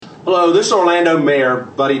Hello, this is Orlando Mayor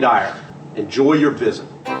Buddy Dyer. Enjoy your visit.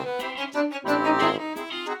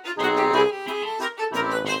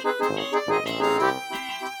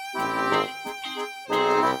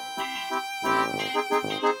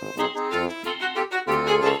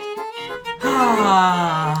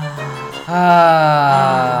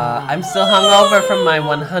 I'm still hungover from my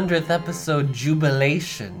 100th episode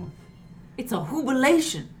jubilation. It's a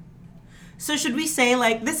jubilation. So should we say,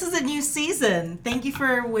 like, this is a new season. Thank you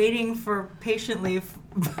for waiting for patiently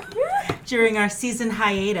during our season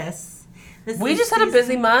hiatus. We just had a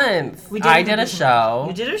busy month. I did a show.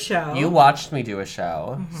 You did a show. You watched me do a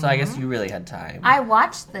show. Mm-hmm. So I guess you really had time. I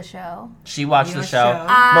watched the show. She watched the show.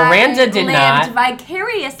 Miranda did not. I lived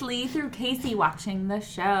vicariously through Casey watching the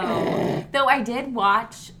show. Though I did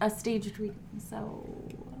watch a staged reading, so...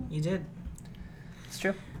 You did. It's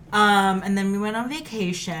true. And then we went on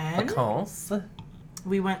vacation. Vacances.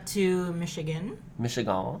 We went to Michigan.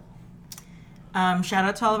 Michigan. Shout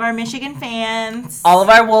out to all of our Michigan fans. All of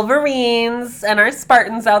our Wolverines and our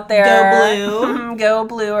Spartans out there. Go Blue. Go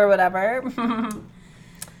Blue or whatever.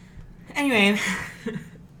 Anyway.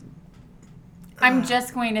 I'm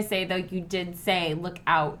just going to say, though, you did say look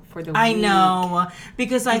out for the week. I know,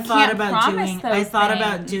 because I thought about things.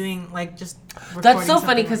 doing like just That's so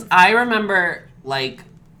funny because I remember like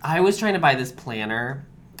I was trying to buy this planner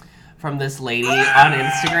from this lady on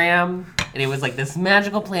Instagram, and it was like this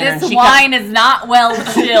magical planner. This wine is not well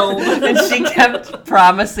chilled. And she kept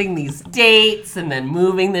promising these dates and then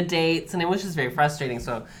moving the dates, and it was just very frustrating.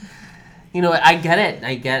 So, you know, I get it.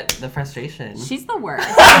 I get the frustration. She's the worst.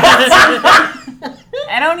 I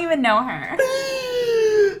don't even know her.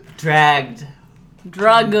 Drugged.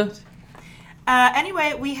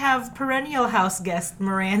 Anyway, we have perennial house guest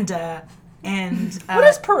Miranda. And what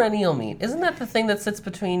does perennial mean? Isn't that the thing that sits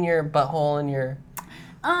between your butthole and your...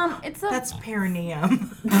 That's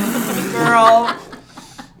perineum. Girl.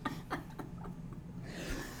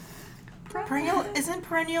 Perennial isn't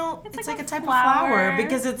perennial. It's like a type of flower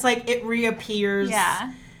because it's like it reappears.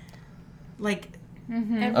 Yeah. Like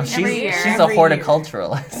every year. She's a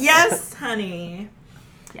horticulturalist. Yes, honey.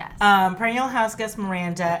 Yes. Perennial house guest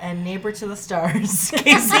Miranda and neighbor to the stars,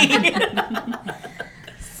 Casey.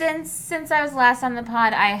 Since I was last on the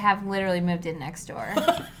pod, I have literally moved in next door.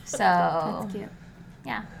 So that's cute.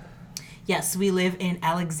 Yeah. Yes, we live in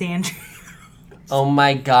Alexandria. Oh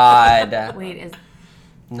my God. Wait,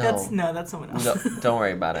 that's someone else. No, don't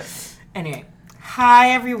worry about it. Anyway, hi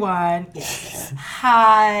everyone. Yes.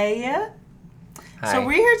 Hi. So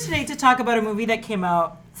we're here today to talk about a movie that came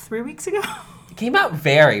out 3 weeks ago. It came out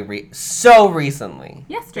so recently.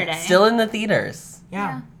 Yesterday. Still in the theaters.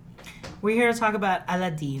 Yeah. We're here to talk about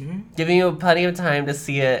Aladdin. Giving you plenty of time to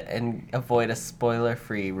see it and avoid a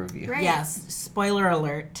spoiler-free review. Right. Yes, spoiler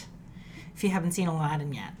alert. If you haven't seen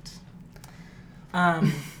Aladdin yet.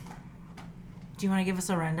 Do you want to give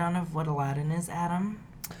us a rundown of what Aladdin is, Adam?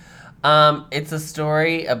 It's a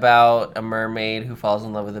story about a mermaid who falls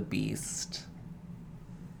in love with a beast.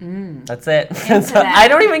 That's it. So I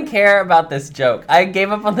don't even care about this joke. I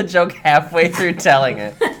gave up on the joke halfway through telling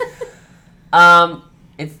it.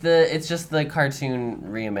 It's just the cartoon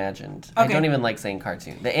reimagined. Okay. I don't even like saying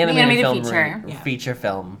cartoon. The animated film feature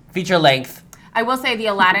film. Feature length. I will say the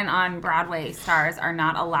Aladdin on Broadway stars are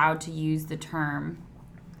not allowed to use the term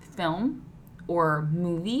film or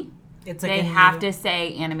movie. They have to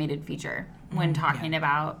say animated feature when talking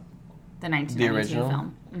about the 1992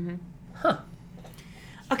 film. Mm-hmm. Huh.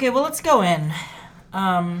 Okay, well, let's go in.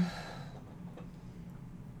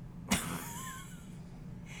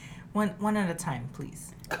 One at a time, please.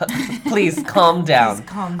 Please calm down. Please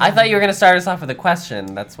calm down. I thought you were going to start us off with a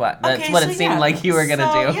question. That's what it seemed like you were going to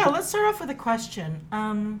do. Yeah, let's start off with a question.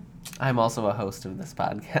 I'm also a host of this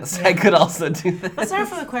podcast. Yeah. I could also do this. Let's start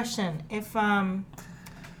off with a question. If I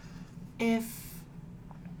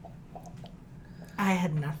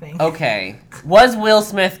had nothing. Okay. Was Will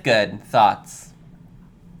Smith good? Thoughts?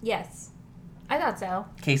 Yes. I thought so.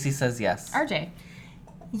 Casey says yes. RJ.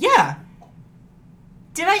 Yeah.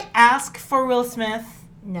 Did I ask for Will Smith?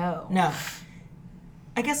 No.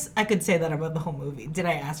 I guess I could say that about the whole movie. Did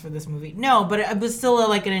I ask for this movie? No, but it was still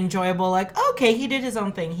like an enjoyable, like, okay, he did his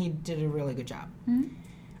own thing. He did a really good job. Mm-hmm.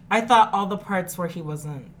 I thought all the parts where he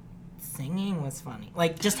wasn't singing was funny.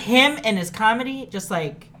 Like, just him and his comedy, just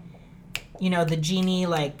like, the genie,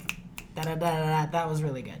 like, da-da-da-da-da, that was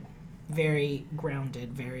really good. Very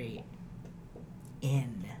grounded, very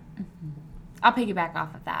in. Mm-hmm. I'll piggyback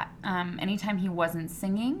off of that. Anytime he wasn't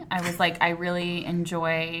singing, I was like, I really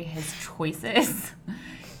enjoy his choices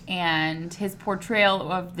and his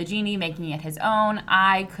portrayal of the genie, making it his own.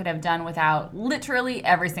 I could have done without literally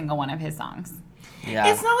every single one of his songs.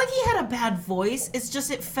 Yeah. It's not like he had a bad voice. It's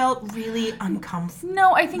just it felt really uncomfortable.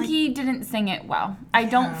 No, I think he didn't sing it well. I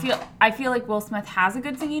feel like Will Smith has a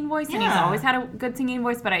good singing voice, and he's always had a good singing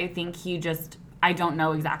voice, but I think I don't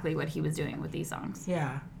know exactly what he was doing with these songs.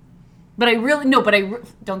 Yeah. But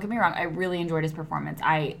don't get me wrong, I really enjoyed his performance.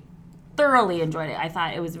 I thoroughly enjoyed it. I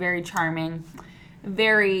thought it was very charming,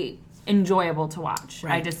 very enjoyable to watch.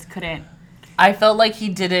 Right. I just couldn't. I felt like he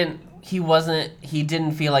didn't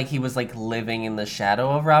feel like he was like living in the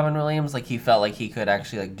shadow of Robin Williams. Like he felt like he could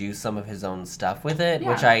actually like do some of his own stuff with it,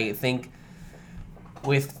 which I think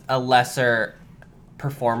with a lesser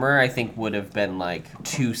performer, I think would have been like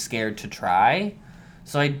too scared to try.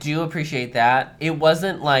 So I do appreciate that. It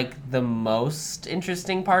wasn't like the most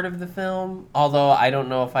interesting part of the film, although I don't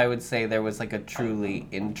know if I would say there was like a truly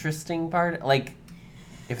interesting part, like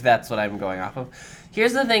if that's what I'm going off of.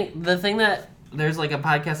 Here's the thing that there's like a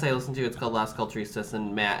podcast I listen to, it's called Las Culturistas,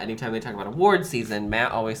 and Matt, anytime they talk about award season,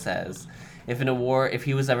 Matt always says if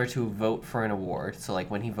he was ever to vote for an award, so like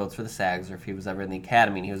when he votes for the SAGs or if he was ever in the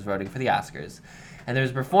Academy and he was voting for the Oscars, and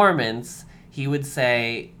there's performance, he would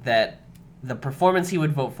say that the performance he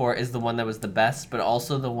would vote for is the one that was the best, but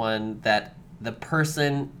also the one that the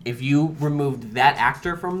person, if you removed that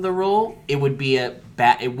actor from the role, it would be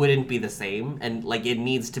it wouldn't be the same, and like it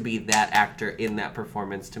needs to be that actor in that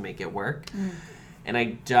performance to make it work.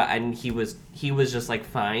 And he was just like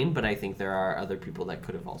fine, but I think there are other people that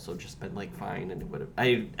could have also just been like fine, and it would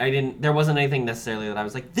have there wasn't anything necessarily that I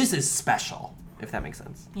was like, this is special, if that makes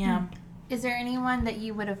sense. Yeah. Is there anyone that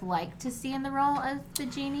you would have liked to see in the role as the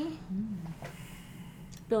genie?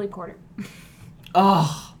 Billy Porter.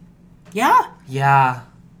 Oh. Yeah? Yeah.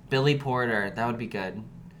 Billy Porter. That would be good.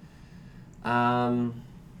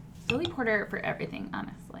 Billy Porter for everything,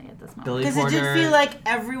 honestly, at this moment. Because it did feel like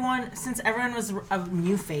since everyone was a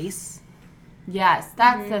new face. Yes,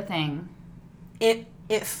 that's the thing. It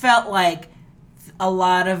felt like a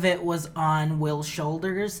lot of it was on Will's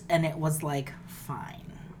shoulders, and it was like, fine.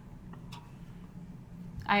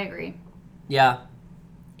 I agree. Yeah.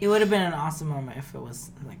 It would have been an awesome moment if it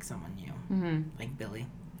was like someone new, like Billy.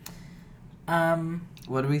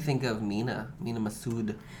 What do we think of Mina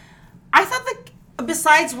Massoud? I thought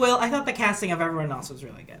besides Will, I thought the casting of everyone else was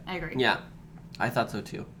really good. I agree. Yeah, I thought so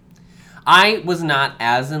too. I was not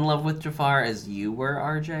as in love with Jafar as you were,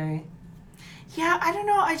 RJ. Yeah, I don't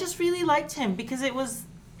know. I just really liked him because it was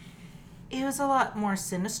a lot more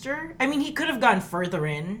sinister. I mean, he could have gone further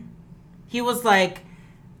in. He was like,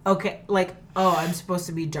 okay, like, oh, I'm supposed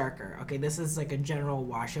to be darker. Okay, this is like a general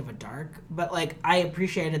wash of a dark. But like, I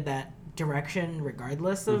appreciated that direction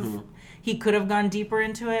regardless of he could have gone deeper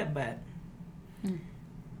into it, but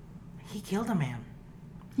he killed a man.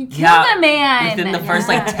 He killed a man! Within the first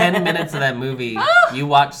like 10 minutes of that movie, you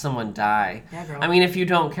watch someone die. Yeah, girl. I mean, if you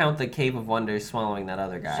don't count the Cave of Wonders swallowing that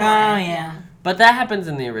other guy. Oh, yeah. But that happens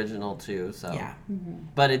in the original too, so. Yeah.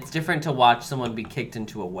 But it's different to watch someone be kicked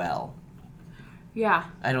into a well. Yeah.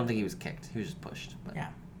 I don't think he was kicked. He was just pushed. But. Yeah.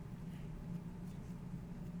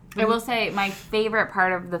 I will say my favorite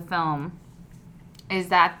part of the film is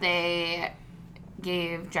that they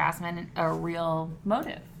gave Jasmine a real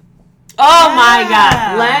motive. Oh my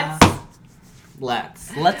God!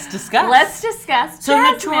 Let's discuss. Let's discuss. So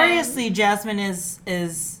Jasmine. notoriously, Jasmine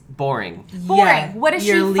is boring. Boring. Yeah, What is she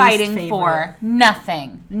your least fighting favorite. for?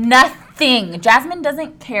 Nothing. Jasmine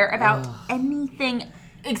doesn't care about anything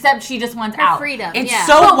except she just wants out. Freedom. It's yeah.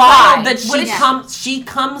 so But wild why? that she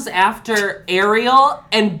comes after Ariel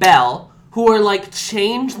and Belle, who are like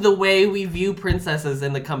changed the way we view princesses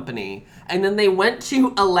in the company, and then they went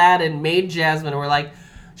to Aladdin, made Jasmine, and were like,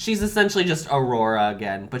 she's essentially just Aurora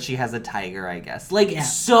again, but she has a tiger, I guess. Like,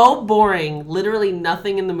 so boring. Literally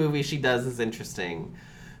nothing in the movie she does is interesting.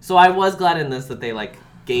 So I was glad in this that they like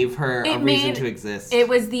gave her a reason to exist. It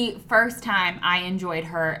was the first time I enjoyed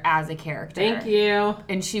her as a character. Thank you.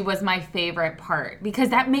 And she was my favorite part because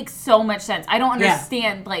that makes so much sense. I don't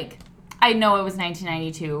understand, like, I know it was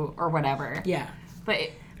 1992 or whatever. Yeah.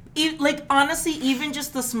 But like, honestly, even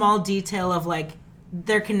just the small detail of like,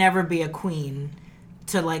 there can never be a queen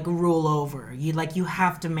to like rule over. You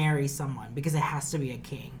have to marry someone because it has to be a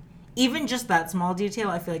king. Even just that small detail,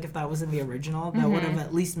 I feel like if that was in the original, that would have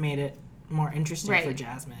at least made it more interesting for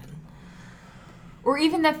Jasmine. Or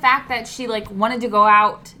even the fact that she like wanted to go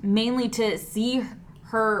out mainly to see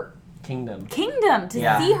her Kingdom, to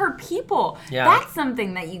see her people. Yeah. That's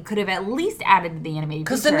something that you could have at least added to the animated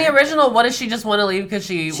Because feature. in the original, what does she just want to leave because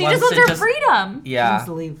she She wants just wants to her freedom. Yeah. Wants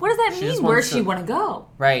to leave. What does that She just mean? Where wants she to- want to go?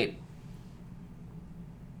 Right.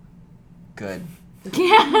 Good.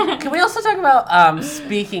 Yeah. Can we also talk about,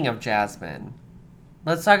 speaking of Jasmine,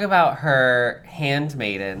 let's talk about her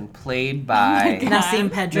handmaiden, played by Nassim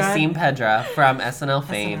Pedra from SNL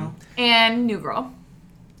fame. And New Girl.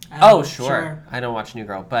 Oh, sure. I don't watch New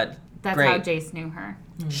Girl, but that's great. how Jace knew her.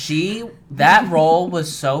 That role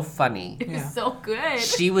was so funny. It was so good.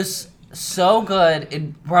 She was so good. It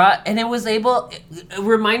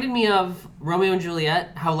reminded me of Romeo and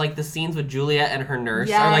Juliet, how like the scenes with Juliet and her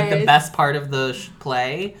nurse are like the best part of the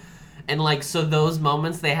play. And like, so those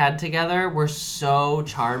moments they had together were so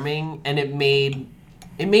charming, and it made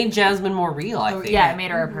Jasmine more real, I think. Yeah, it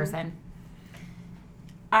made her a person.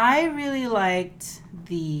 I really liked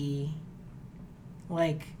the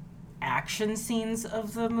like action scenes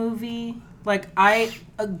of the movie. Like a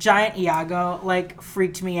giant Iago like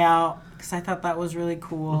freaked me out because I thought that was really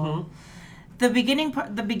cool. The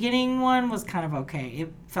beginning one was kind of okay.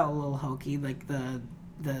 It felt a little hokey, like the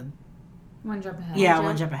One Jump Ahead. Yeah,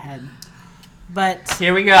 One Jump Ahead. But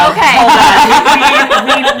here we go. Okay. Hold on.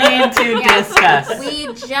 we need to discuss.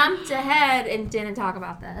 We jumped ahead and didn't talk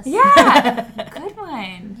about this. Yeah. Good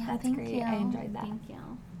one. Yeah, That's thank great. you. I enjoyed that. Thank you.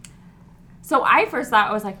 So I first thought,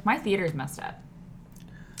 I was like, my theater's messed up.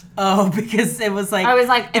 oh, because it was like I was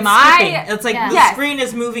like, it's skipping. It's like the screen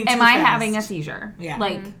is moving too Am I fast. having a seizure? Yeah.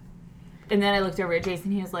 Like, and then I looked over at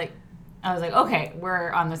Jason. He was like, I was like, okay,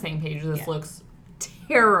 we're on the same page. This looks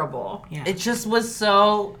terrible. Yeah. It just was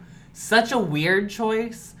such a weird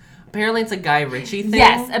choice. Apparently it's a Guy Ritchie thing.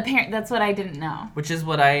 Yes, that's what I didn't know. Which is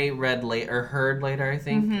what I read or heard later, I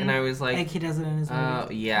think. And I was like he does it in his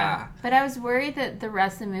movie. yeah. But I was worried that the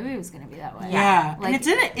rest of the movie was going to be that way. Yeah. Like, and it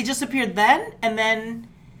didn't. It just appeared then, and then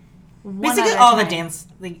One basically other all the time. dance,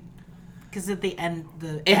 like, because at the end,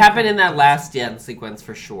 It happened in that last dance sequence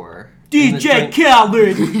for sure. DJ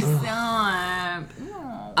Khaled. Stop.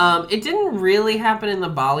 It didn't really happen in the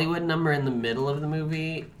Bollywood number in the middle of the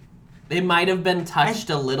movie. It might have been touched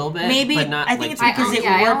a little bit, maybe, but not. I think it's like, because it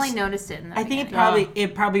I works. only noticed it in the I think beginning.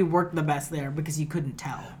 it probably worked the best there because you couldn't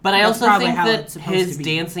tell. But I That's also probably think how that it's supposed his to be.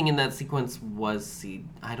 dancing in that sequence was.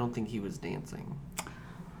 I don't think he was dancing.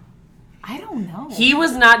 I don't know. He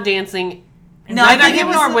was not dancing. No, I Neither think it him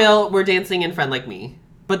was nor the- Will were dancing in Friend Like Me,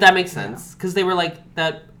 but that makes sense because they were like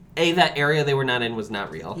that. That area they were not in was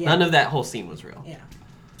not real. Yeah. None of that whole scene was real. Yeah.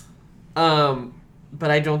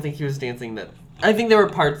 But I don't think he was dancing that. I think there were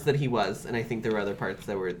parts that he was, and I think there were other parts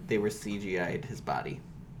that they were CGI'd his body.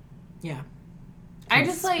 Yeah. I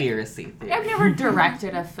just like. Conspiracy theory. I've never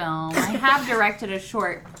directed a film. I have directed a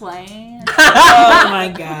short play Oh my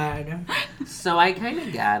god. So I kind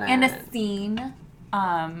of got it. and a scene.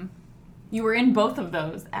 You were in both of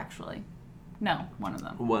those, actually. No, one of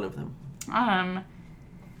them. One of them.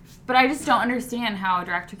 But I just don't understand how a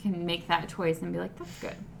director can make that choice and be like, that's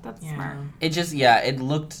good. That's smart. It just,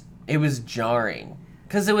 it was jarring.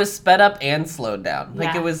 Because it was sped up and slowed down.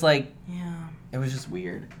 Like, Yeah. it was like, Yeah. it was just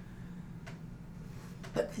weird.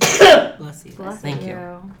 Bless you. Thank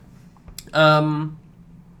you.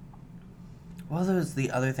 What was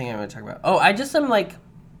the other thing I want to talk about? Oh, I just am like,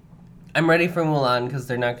 I'm ready for Mulan because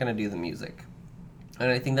they're not going to do the music. And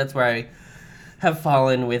I think that's where I have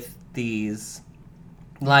fallen with these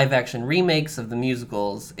live action remakes of the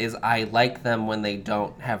musicals is I like them when they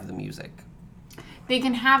don't have the music. They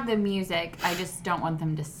can have the music. I just don't want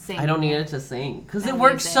them to sing. I don't need it to sing because it No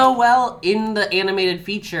works music. so well in the animated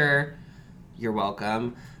feature. You're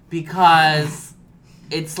welcome. Because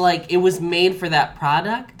it's like it was made for that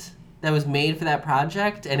product, that was made for that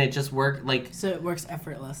project, and it just worked like. So it works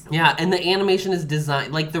effortlessly. Yeah, and the animation is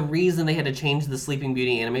designed like the reason they had to change the Sleeping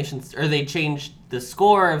Beauty animations, or they changed the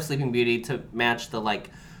score of Sleeping Beauty to match the like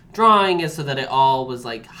drawing, is so that it all was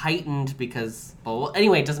like heightened because. Well,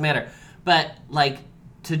 anyway, it doesn't matter. But like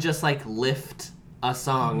to just like lift a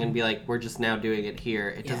song and be like, we're just now doing it here.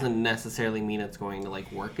 It doesn't necessarily mean it's going to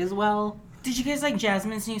like work as well. Did you guys like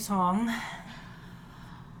Jasmine's new song?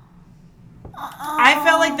 I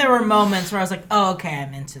felt like there were moments where I was like, oh, okay,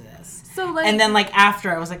 I'm into this. So like, And then like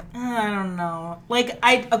after I was like, I don't know. Like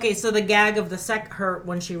so the gag of her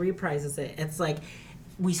when she reprises it, it's like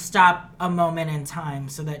we stop a moment in time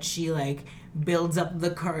so that she like builds up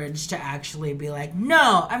the courage to actually be like,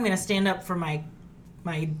 no, I'm gonna stand up for my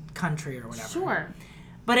country or whatever. sure.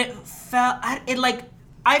 But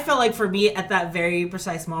I felt like for me at that very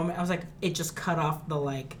precise moment, I was like, it just cut off the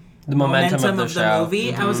like The momentum of the show.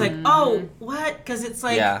 movie. I was like, oh, what? Because it's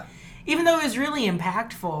like, even though it was really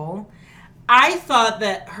impactful, I thought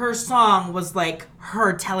that her song was like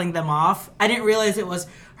her telling them off. I didn't realize it was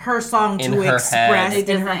her song In to her express head.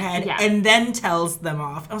 in her head and then tells them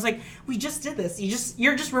off. I was like, we just did this.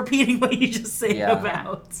 You're just repeating what you just said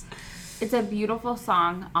about. It's a beautiful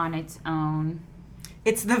song on its own.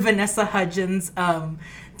 It's the Vanessa Hudgens. No.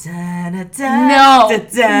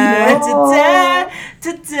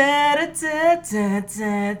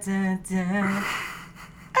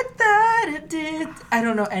 I thought it did. I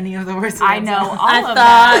don't know any of the words. I know all I of them.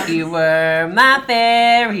 thought you were my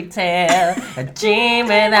fairy tale, a dream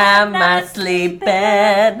when I'm not sleeping.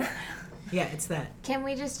 Yeah, it's that. Can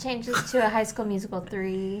we just change this to a High School Musical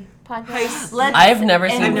 3 podcast? I've never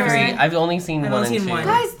seen I've never 3. seen- I've only seen I've 1 only and seen 2. 1.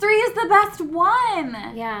 Guys, 3 is the best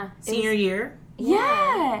one. Yeah. Senior year.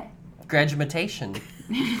 Yeah. Graduation.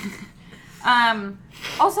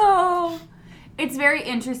 Also, it's very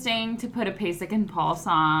interesting to put a Pasek and Paul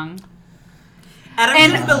song. Adam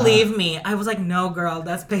didn't believe me. I was like, no, girl,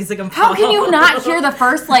 that's Pasek and Paul. How can you not hear the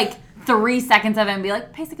first, 3 seconds of it and be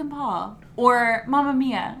like, Pasek and Paul? Or Mamma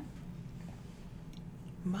Mia?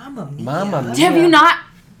 Mamma Mia. Mamma Mia. Have you not?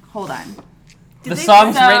 Hold on. The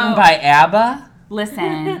song's written by ABBA?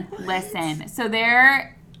 Listen. So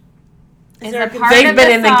there is there a a part They've of been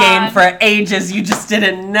the in the game song- for ages. You just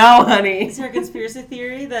didn't know, honey. Is there a conspiracy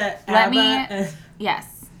theory that Let ABBA...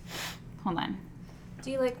 Yes. Hold on.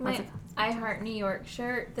 Do you like my What's it? I Heart New York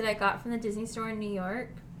shirt that I got from the Disney store in New York?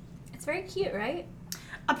 It's very cute, right?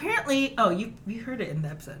 Apparently, you heard it in the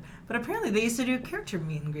episode, but apparently they used to do character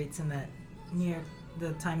meet and greets in that near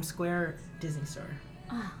the Times Square Disney store.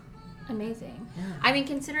 Oh, amazing. Yeah. I mean,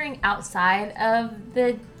 considering outside of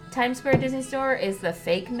the Times Square Disney store is the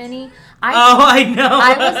fake Minnie. I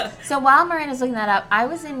know. So while Miranda's looking that up, I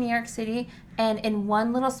was in New York City, and in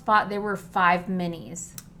one little spot there were 5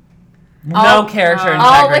 Minis. No character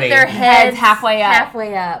All integrity. with their heads halfway up.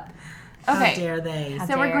 Halfway up. Okay. How dare they? How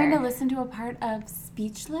So we're going dare. to listen to a part of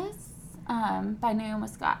Speechless by Naomi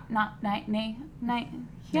Scott. Naomi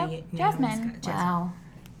Jasmine. Scott. Wow.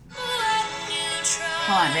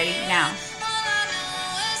 Hold on, ready? Now.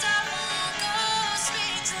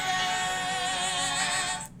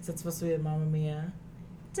 Is that supposed to be a Mamma Mia?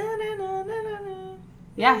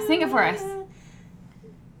 Yeah, sing it for us.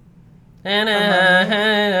 And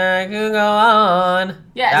I could go on.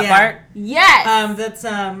 Yes. That Yeah. part? Yes! That's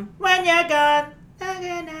when you're gone. How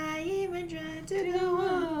can I even try to go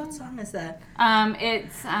on? What song is that?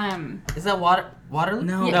 It's, Is that Waterloo?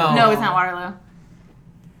 No. no, it's not Waterloo.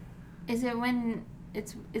 Is it when the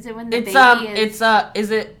It's baby is?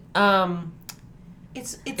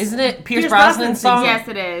 It's isn't it Pierce Brosnan's song? Yes,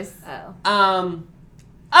 it is. Oh.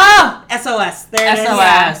 SOS. There it is.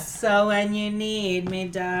 SOS. So when you need me,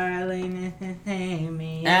 darling,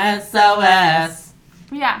 me. SOS.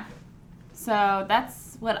 Yeah. So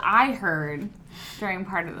that's what I heard during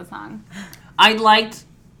part of the song. I liked.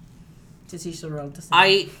 To teach the world to sing.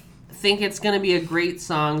 I think it's going to be a great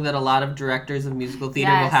song that a lot of directors of musical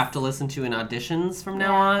theater will Yes. have to listen to in auditions from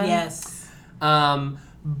now on. Yes.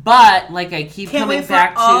 But like I keep Can't coming wait for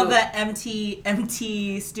back all to the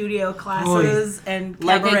MT studio classes and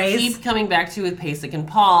like I cabarets. keep coming back to with Pasek and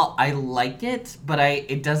Paul. I like it, but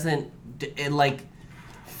it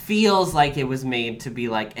feels like it was made to be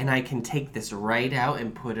like, and I can take this right out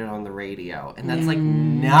and put it on the radio, and that's like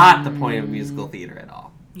not the point of musical theater at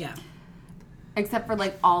all. Yeah. Except for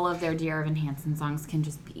all of their Dear Evan Hansen songs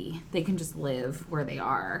they can just live where they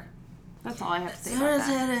are. That's all I have to say about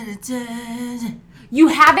that. You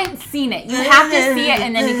haven't seen it. You have to see it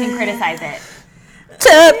and then you can criticize it.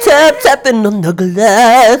 Tap, tap, tapping on the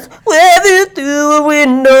glass, waving through a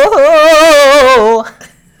window.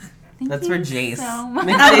 That's for Jace. So much.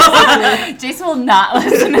 Jace will not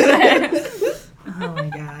listen to this. Oh my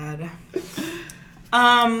god.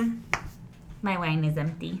 My wine is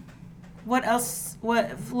empty. What else?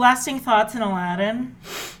 What lasting thoughts in Aladdin?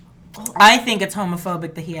 I think it's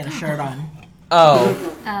homophobic that he had a shirt on.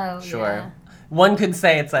 Oh, Oh, sure. yeah. One could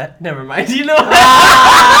say it's a. Never mind. You know.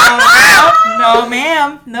 No,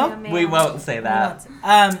 ma'am. Nope. No, We ma'am. won't say that.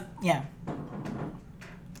 Yeah.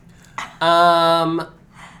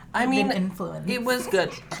 I mean, Been influenced. it was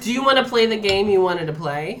good. Do you want to play the game you wanted to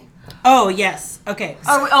play? Oh yes. Okay.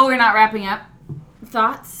 Oh, we're not wrapping up.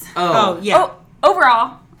 Thoughts? Oh yeah. Oh,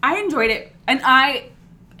 overall, I enjoyed it. And I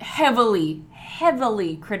heavily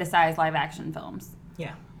criticize live action films.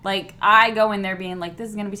 Yeah. I go in there being like, this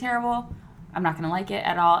is going to be terrible. I'm not going to like it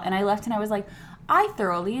at all. And I left and I was like, I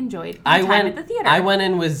thoroughly enjoyed my time at the theater. I went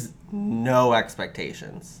in with no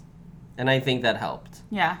expectations. And I think that helped.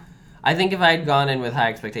 Yeah. I think if I had gone in with high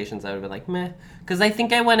expectations, I would have been like, meh. Because I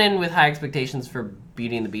think I went in with high expectations for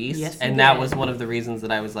Beauty and the Beast. Yes, you and that did. was one of the reasons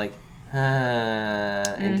that I was like,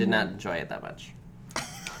 and did not enjoy it that much.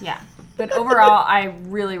 Yeah. But overall, I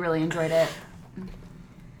really enjoyed it.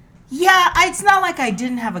 Yeah. It's not like I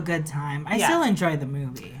didn't have a good time. I Yeah. still enjoy the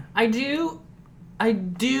movie. I do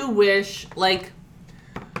wish,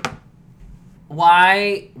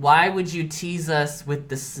 why would you tease us with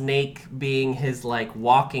the snake being his like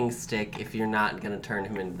walking stick if you're not gonna turn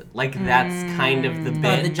him into like that's kind of the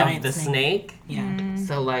bit of the snake. Yeah.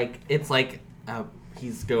 So like it's like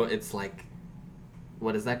it's like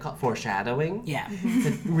what is that called? Foreshadowing. Yeah. It's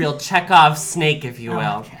a real Chekhov snake, if you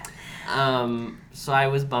will. Okay. So I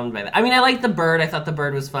was bummed by that. I mean, I liked the bird. I thought the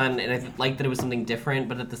bird was fun, and I liked that it was something different.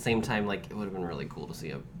 But at the same time, like it would have been really cool to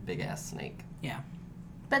see a big ass snake. Yeah.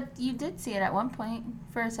 But you did see it at one point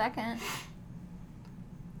for a second.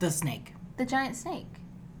 The snake. The giant snake.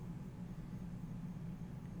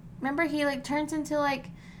 Remember, he like turns into like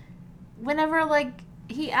whenever like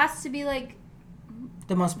he asks to be like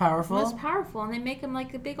The most powerful. and they make him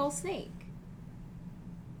like a big old snake.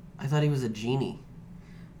 I thought he was a genie.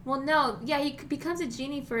 Well, no, yeah, he becomes a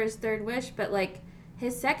genie for his third wish, but like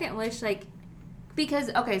his second wish, like because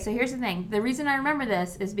okay, so here's the thing. The reason I remember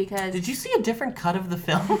this is because Did you see a different cut of the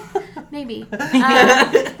film? maybe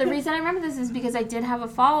the reason I remember this is because I did have a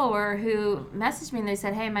follower who messaged me and they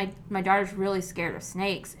said, "Hey, my daughter's really scared of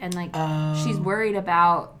snakes and like she's worried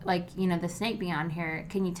about like the snake being on here.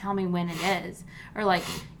 Can you tell me when it is or like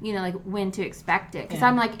like when to expect it?" Because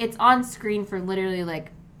I'm like it's on screen for literally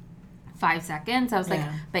like 5 seconds. I was like,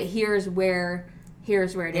 but here's where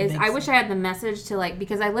it is. I wish I had the message to like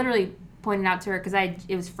because I literally pointed out to her because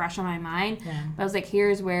it was fresh on my mind. Yeah. But I was like,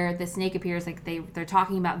 here's where the snake appears. Like they're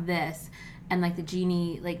talking about this, and like the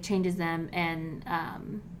genie like changes them,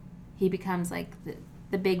 and he becomes like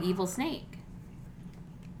the big evil snake.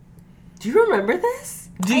 Do you remember this?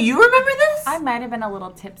 Do you remember this? I might have been a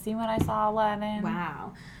little tipsy when I saw Aladdin.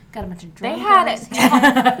 Wow. Got a bunch of They drugs.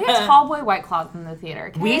 had Tall Boy White Claws in the theater.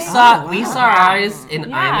 Okay? We saw ours in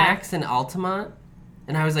IMAX in Altamont,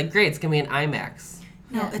 and I was like, great, it's gonna be an IMAX.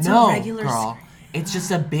 No, it's a regular girl. It's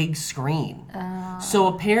just a big screen. So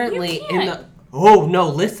apparently So in the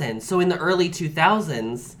early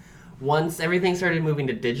 2000s, once everything started moving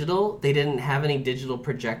to digital, they didn't have any digital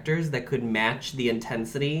projectors that could match the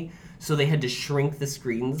intensity. So they had to shrink the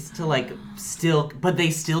screens to but they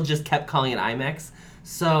still just kept calling it IMAX.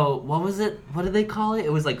 So what was it? What did they call it?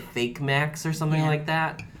 It was like Fake Max or something like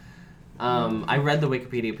that. I read the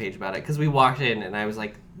Wikipedia page about it because we walked in and I was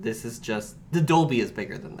like, this is just the Dolby is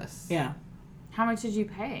bigger than this. Yeah. How much did you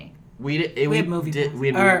pay? We had AMC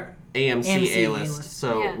A-list,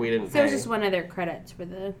 so we didn't pay. So it was just one of their credits for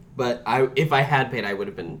the... But if I had paid, I would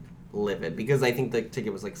have been livid because I think the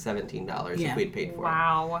ticket was like $17 if we'd paid for it.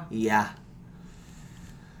 Wow. Yeah.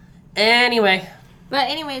 Anyway. But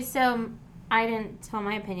anyway, so I didn't tell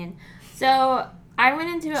my opinion. So I went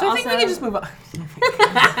into it so I think we can just move on.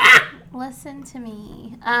 Listen to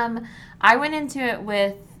me. I went into it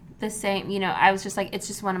with the same, I was just like, it's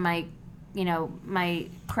just one of my, my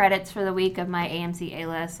credits for the week of my AMC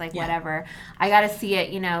A-list, whatever. I got to see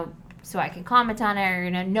it, so I can comment on it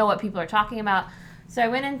or, know what people are talking about. So I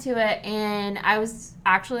went into it and I was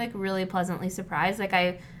actually really pleasantly surprised.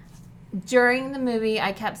 During the movie,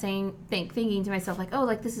 I kept thinking to myself,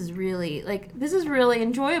 this is really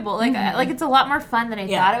enjoyable. It's a lot more fun than I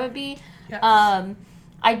thought it would be. Yes.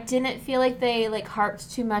 I didn't feel like they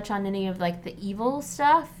harped too much on any of the evil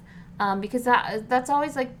stuff. Because that's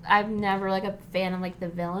always I'm never a fan of the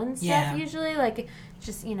villain stuff usually.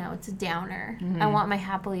 Just it's a downer. Mm-hmm. I want my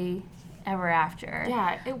happily ever after.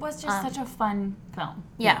 Yeah, it was just such a fun film.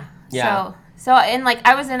 Yeah. So and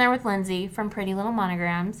I was in there with Lindsay from Pretty Little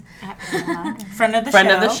Monograms. Friend of the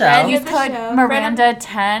show. Use code Miranda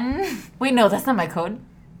 10. Wait, no, that's not my code.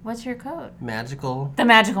 What's your code? Magical. The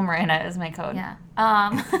Magical Miranda is my code. Yeah.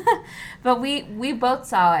 But we both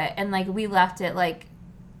saw it and we left it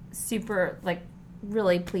super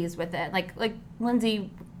really pleased with it.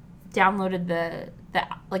 Lindsay downloaded the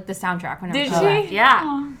soundtrack whenever Did she she? left. Yeah.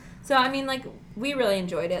 Aww. So I mean we really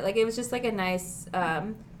enjoyed it. It was just a nice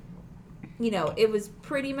it was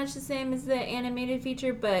pretty much the same as the animated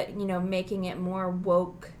feature, but making it more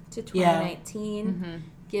woke to 2019,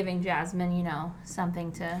 giving Jasmine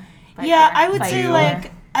something to fight for. I would say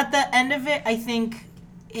at the end of it, I think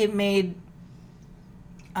it made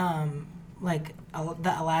the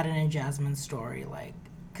Aladdin and Jasmine story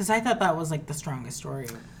because I thought that was the strongest story.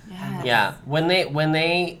 Yeah, when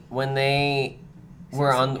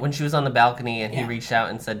she was on the balcony and he reached out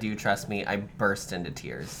and said, "Do you trust me?" I burst into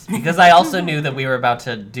tears because I also knew that we were about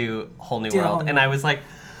to do Whole New World, and I was I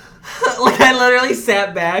literally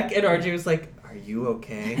sat back and RJ was like, "Are you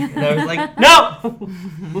okay?" And I was like, "No."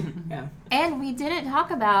 Yeah. And we didn't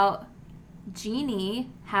talk about Genie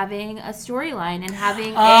having a storyline and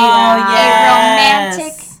having a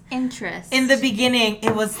romantic interest. In the beginning,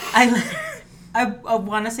 it was I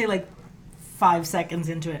want to say 5 seconds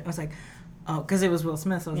into it, I was like, oh, because it was Will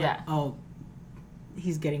Smith. So I was like, oh,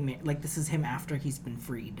 he's getting like this is him after he's been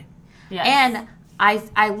freed. Yeah. And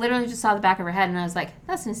I literally just saw the back of her head and I was like,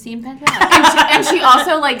 that's Nassim Petel. and she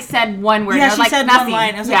also like said one word. Yeah, I was she like, said Nassim. one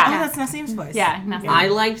line. I was like, oh, that's Nassim's voice. Yeah, Nassim. I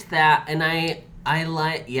liked that, and I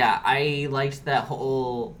liked that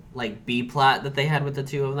whole like B plot that they had with the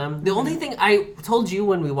two of them. The only thing I told you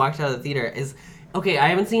when we walked out of the theater is, okay, I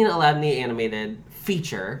haven't seen Aladdin the animated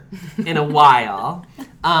feature in a while.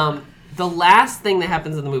 The last thing that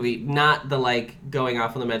happens in the movie, not the like going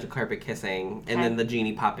off on the magic carpet kissing and then the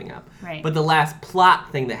genie popping up, right? But the last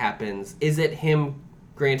plot thing that happens, is it him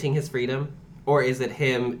granting his freedom, or is it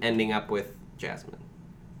him ending up with Jasmine?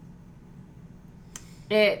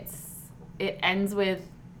 It ends with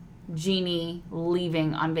Genie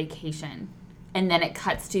leaving on vacation, and then it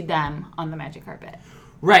cuts to them on the magic carpet.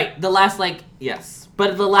 Right. The last, yes.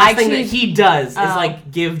 But the last thing that he does is,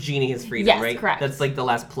 give Genie his freedom, yes, right? Correct. That's, the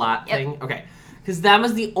last plot thing? Okay. Because that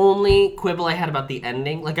was the only quibble I had about the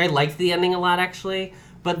ending. I liked the ending a lot, actually.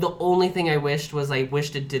 But the only thing I wished was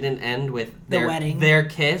it didn't end with the wedding. Their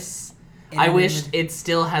kiss. I wished it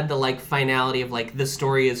still had the, finality of, the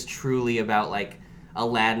story is truly about,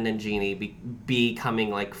 Aladdin and Genie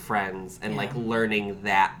becoming, friends and, learning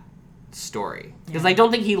that story. Because I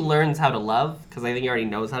don't think he learns how to love, because I think he already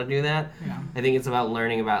knows how to do that. Yeah. I think it's about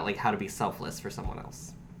learning about how to be selfless for someone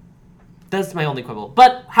else. That's my only quibble.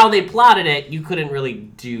 But how they plotted it, you couldn't really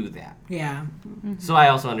do that. Yeah. Mm-hmm. So I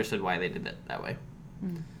also understood why they did it that way.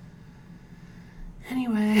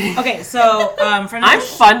 Anyway. Okay, so I'm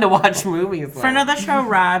fun to watch movies. For another show,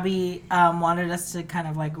 Robbie wanted us to kind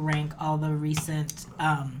of rank all the recent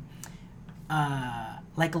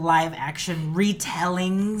live action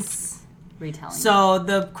retellings. So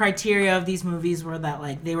the criteria of these movies were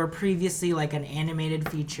that they were previously an animated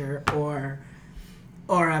feature or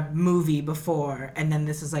a movie before, and then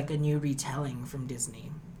this is a new retelling from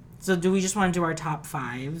Disney. So do we just want to do our top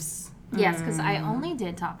fives? Yes, because I only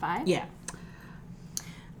did top 5. Yeah.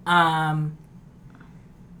 Do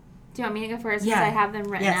you want me to go first? Yeah. Because I have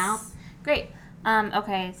them written out. Great.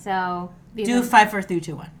 Okay, so do 5, 4, 3,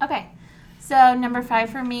 2, 1. Okay. So number 5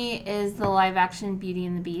 for me is the live action Beauty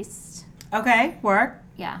and the Beast. Okay, work.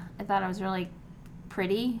 Yeah, I thought it was really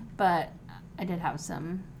pretty, but I did have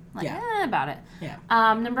some about it. Yeah.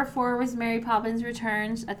 Number 4 was Mary Poppins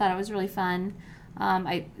Returns. I thought it was really fun.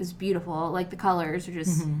 It was beautiful. The colors are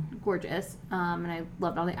just gorgeous, and I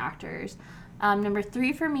loved all the actors. Number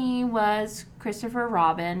 3 for me was Christopher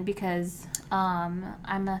Robin because I'm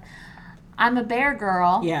a bear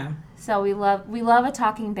girl. Yeah. So we love a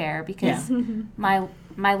talking bear because my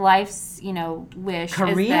life's wish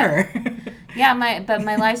career. Is that,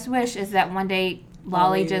 my life's wish is that one day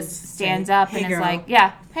Lolly just stands up hey and girl. is like,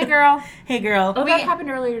 yeah, hey girl. Hey girl. Oh, that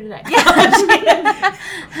happened earlier today.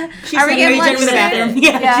 She's getting lunch in the bathroom.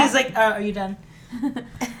 Yeah. She's like, are you done?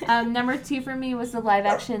 Number 2 for me was the live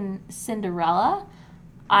action Cinderella.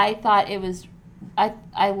 I thought it was,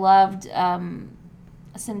 I loved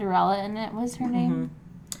Cinderella in it. What's her name?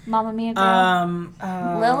 Mamma Mia girl.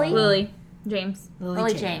 Lily James.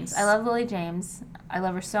 Lily James. I love Lily James. I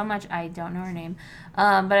love her so much. I don't know her name.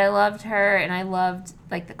 But I loved her, and I loved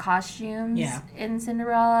the costumes in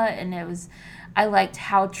Cinderella, and I liked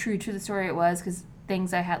how true to the story it was, because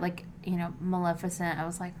things I had Maleficent, I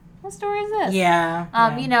was like, what story is this? Yeah.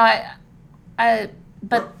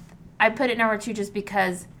 But I put it number 2 just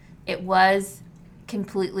because it was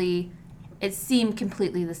it seemed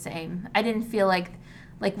completely the same. I didn't feel like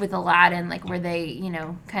with Aladdin, where they,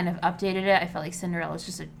 kind of updated it. I felt like Cinderella was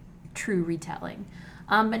just a true retelling.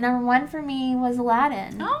 But number 1 for me was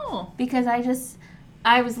Aladdin. Oh. Because I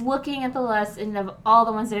was looking at the list, and of all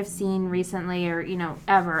the ones that I've seen recently or,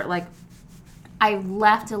 ever, I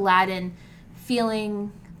left Aladdin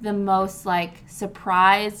feeling the most,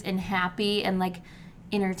 surprised and happy and,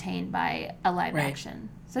 entertained by a live action.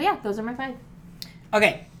 So, yeah, those are my 5.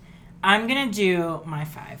 Okay. I'm going to do my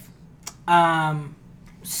 5.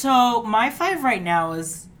 So my 5 right now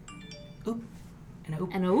is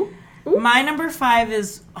my number 5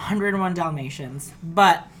 is 101 Dalmatians,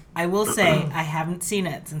 but I will say I haven't seen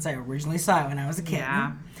it since I originally saw it when I was a kid.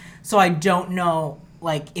 Yeah. So I don't know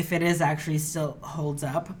if it is actually still holds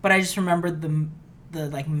up, but I just remember the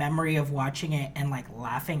memory of watching it and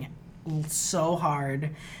laughing so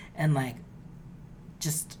hard and I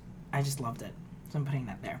just loved it. So I'm putting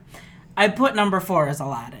that there. I put number 4 as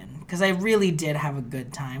Aladdin because I really did have a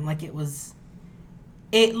good time. It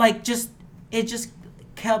just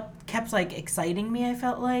kept exciting me. I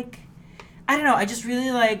felt like, I don't know. I just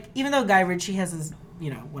really even though Guy Ritchie has his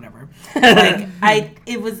whatever.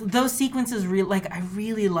 It was those sequences I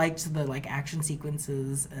really liked the action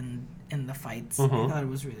sequences and the fights. I thought it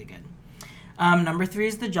was really good. Number 3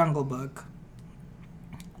 is The Jungle Book.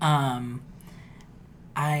 I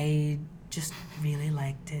just really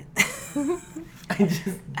liked it.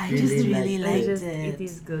 I just really liked it. It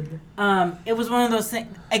is good. It was one of those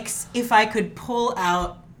things. If I could pull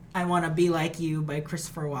out "I Want to Be Like You" by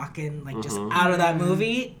Christopher Walken, like just out of that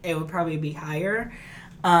movie, it would probably be higher.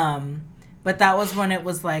 But that was when it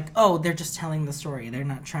was like, oh, they're just telling the story. They're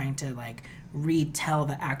not trying to like retell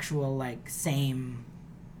the actual like same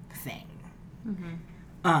thing.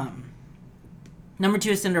 Number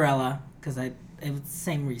 2 is Cinderella, because it was the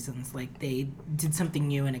same reasons. Like they did something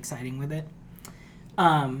new and exciting with it.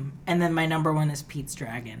 And then my number 1 is Pete's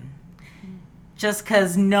Dragon. Just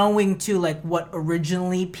because knowing too like what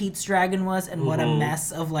originally Pete's Dragon was and what a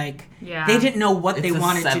mess of like they didn't know what they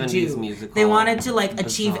wanted to do. Musical. They wanted to like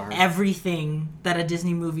achieve everything that a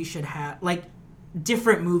Disney movie should have. Like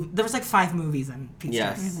different movie. There was like 5 movies in Pete's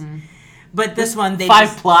Dragon. But this one they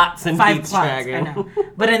 5 plots in Pete's plots, Dragon. I know.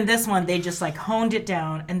 But in this one they just like honed it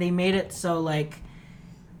down and they made it so like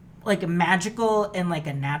a magical and like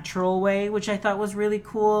a natural way, which I thought was really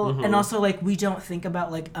cool. And also like we don't think about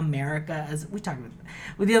like America as we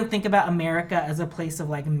don't think about America as a place of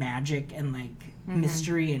like magic and like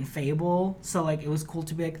mystery and fable. So like it was cool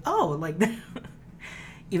to be like, oh, like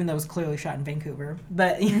even though it was clearly shot in Vancouver,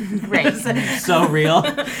 but Right. So real.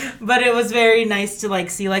 But it was very nice to like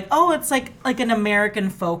see like, oh, it's like an American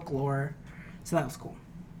folklore. So that was cool.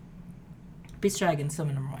 Pete's Dragon, still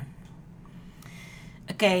my number 1.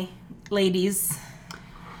 Okay, ladies.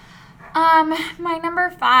 My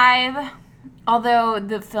number 5, although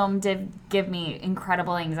the film did give me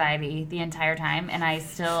incredible anxiety the entire time, and I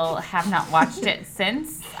still have not watched it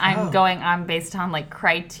since. I'm going on based on like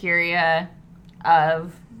criteria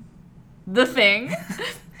of the thing.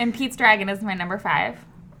 And Pete's Dragon is my number 5.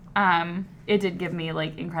 It did give me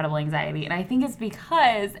like incredible anxiety, and I think it's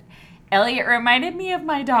because Elliot reminded me of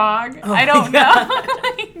my dog. I don't know.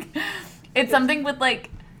 Like, it's something with like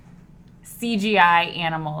CGI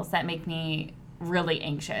animals that make me really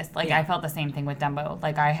anxious. Like I felt the same thing with Dumbo.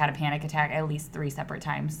 Like I had a panic attack at least 3 separate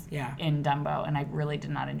times in Dumbo, and I really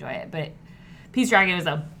did not enjoy it. But Pete's Dragon is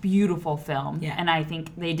a beautiful film, and I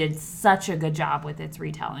think they did such a good job with its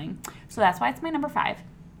retelling. So that's why it's my number 5.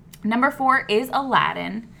 Number 4 is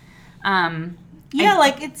Aladdin.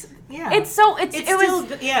 It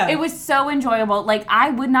was so enjoyable. Like I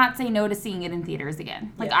would not say no to seeing it in theaters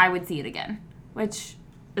again. Like I would see it again, which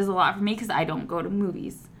is a lot for me because I don't go to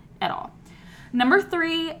movies at all. Number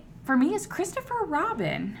 3 for me is Christopher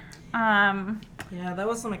Robin. That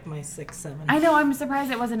was like my 6, 7. I know. I'm surprised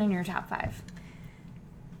it wasn't in your top 5.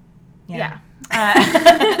 Yeah.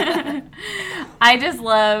 I just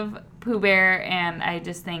love Pooh Bear, and I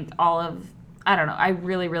just think I don't know. I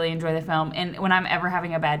really, really enjoy the film. And when I'm ever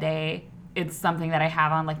having a bad day, it's something that I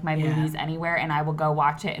have on like my movies anywhere, and I will go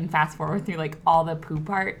watch it and fast forward through like all the Pooh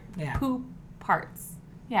parts.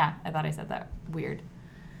 Yeah, I thought I said that weird.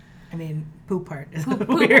 I mean, Pooh part is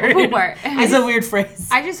weird. Pooh part. It's a weird phrase.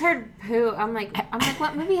 I just heard Pooh. I'm like,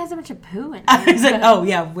 what movie has a bunch of Pooh in it? I was like, oh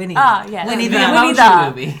yeah, Winnie. Yeah. Winnie the Winnie the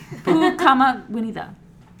movie. Pooh, Winnie the.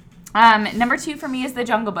 Number 2 for me is The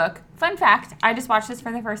Jungle Book. Fun fact, I just watched this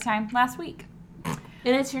for the first time last week.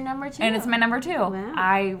 And it's your number 2? And it's my number 2. Wow.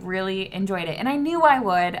 I really enjoyed it. And I knew I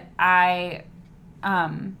would.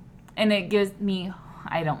 And it gives me,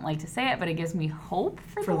 I don't like to say it, but it gives me hope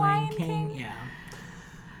for The Lion King. Yeah.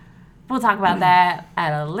 We'll talk about that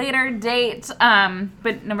at a later date.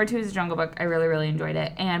 But number 2 is Jungle Book. I really, really enjoyed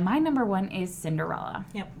it. And my number 1 is Cinderella.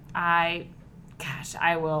 Yep. I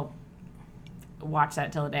will watch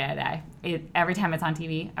that till the day I die. Every time it's on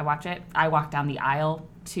TV, I watch it. I walk down the aisle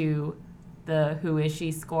to the Who Is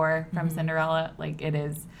She score from Cinderella. Like, it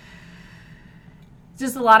is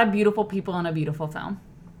just a lot of beautiful people in a beautiful film.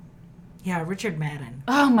 Yeah, Richard Madden.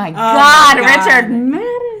 Oh my God, Richard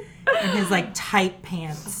Madden. And his like tight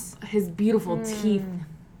pants. His beautiful teeth.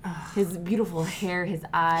 His beautiful hair, his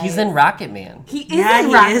eyes. He's in Rocket Man. He is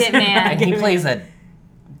in Rocket Man. And he plays a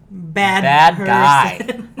bad guy.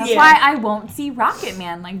 That's why I won't see Rocket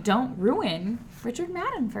Man. Like, don't ruin Richard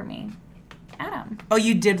Madden for me. Adam. Oh,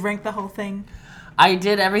 you did rank the whole thing? I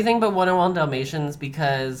did everything but 101 Dalmatians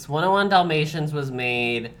because 101 Dalmatians was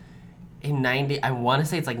made in 90, I want to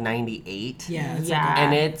say it's like 98. Yeah.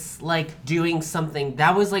 And it's like doing something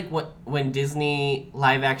that was like when Disney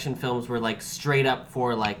live action films were like straight up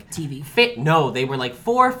for like TV. No, they were like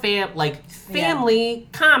for family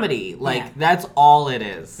comedy. Like that's all it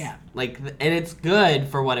is. Yeah. Like, and it's good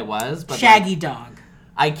for what it was, but Shaggy Dog.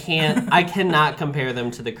 I cannot compare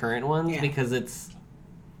them to the current ones because its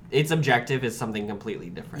objective is something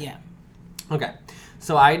completely different. Yeah. Okay.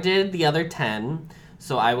 So I did the other 10.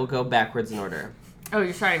 So I will go backwards in order. Oh,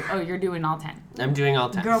 you're starting. Oh, you're doing all 10. I'm doing all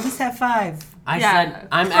 10. Girl, we said 5. I said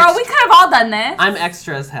I'm Girl, we could have all done this. I'm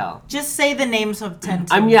extra as hell. Just say the names of 10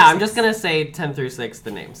 I'm just going to say 10 through 6, the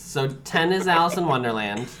names. So 10 is Alice in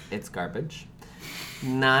Wonderland. It's garbage.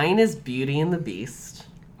 9 is Beauty and the Beast.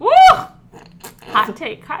 Woo! Hot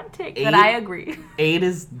take, but I agree. 8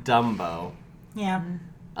 is Dumbo. Yeah.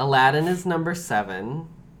 Aladdin is number 7.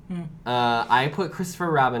 I put Christopher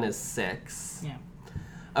Robin as 6. Yeah.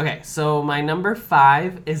 Okay, so my number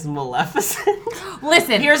 5 is Maleficent.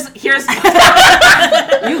 Listen. Here's You go.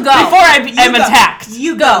 Before I am attacked.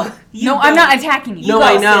 You go. I'm not attacking you. No,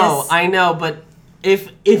 I know, but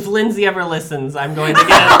if Lindsay ever listens, I'm going to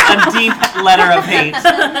get a deep letter of hate.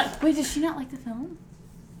 Wait, does she not like the film?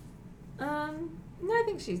 No, I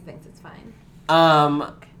think she thinks it's fine.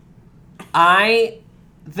 What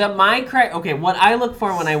I look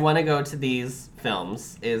for when I want to go to these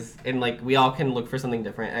films is, and like we all can look for something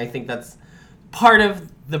different. I think that's part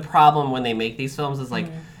of the problem when they make these films is like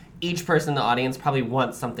each person in the audience probably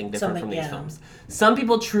wants something different from these films. Some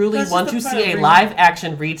people truly want to see a live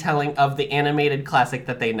action retelling of the animated classic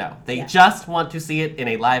that they know. They just want to see it in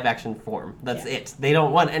a live action form. That's it. They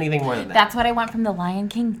don't want anything more than that. That's what I want from The Lion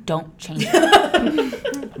King. Don't change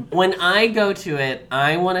it. When I go to it,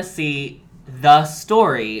 I want to see the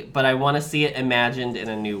story, but I want to see it imagined in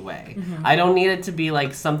a new way. I don't need it to be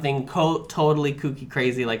like something totally kooky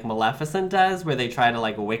crazy like Maleficent does, where they try to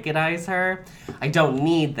like wickedize her. I don't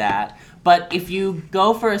need that. But if you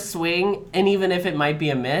go for a swing, and even if it might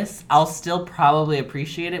be a miss, I'll still probably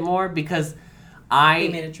appreciate it more because They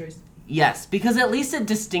made a choice. Yes, because at least it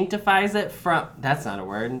distinctifies it from... That's not a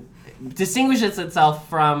word. Distinguishes itself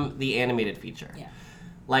from the animated feature. Yeah.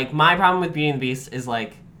 Like, my problem with Beauty and the Beast is,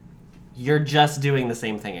 like, you're just doing the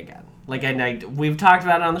same thing again. Like, we've talked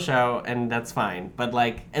about it on the show, and that's fine. But,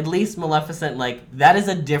 like, at least Maleficent, like, that is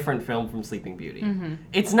a different film from Sleeping Beauty.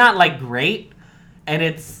 It's not, like, great, and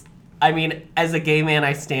it's... I mean, as a gay man,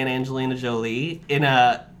 I stan Angelina Jolie in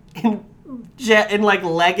like,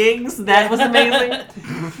 leggings. That was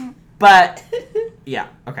amazing. But, yeah.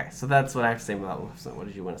 Okay, so that's what I have to say about Maleficent. What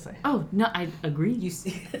did you want to say? Oh, no, I agree. You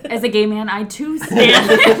see, as a gay man, I too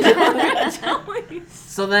stand.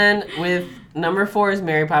 So then, with number 4 is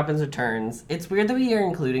Mary Poppins Returns. It's weird that we are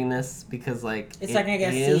including this because, like, it's like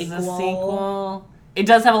a sequel. It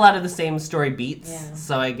does have a lot of the same story beats,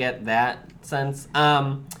 so I get that sense.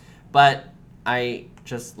 But I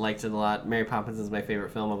just liked it a lot. Mary Poppins is my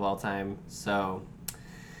favorite film of all time, so...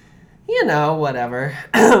 You know, whatever.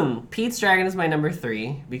 Pete's Dragon is my number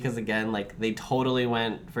 3 because, again, like, they totally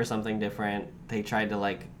went for something different. They tried to,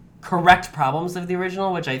 like, correct problems of the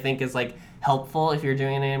original, which I think is, like, helpful if you're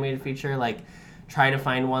doing an animated feature. Like, try to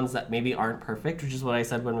find ones that maybe aren't perfect, which is what I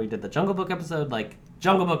said when we did the Jungle Book episode. Like,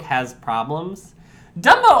 Jungle Book has problems.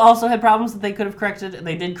 Dumbo also had problems that they could have corrected.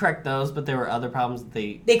 They did correct those, but there were other problems that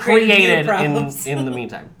they created in the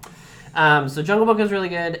meantime. So Jungle Book is really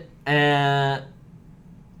good.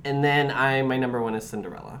 And then my number 1 is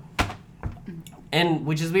Cinderella. And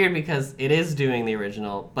which is weird because it is doing the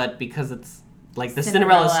original, but because it's like the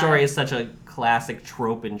Cinderella story is such a classic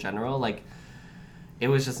trope in general, like it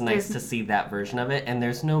was just nice to see that version of it, and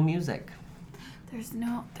there's no music. There's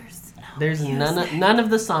none of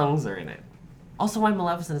the songs are in it. Also why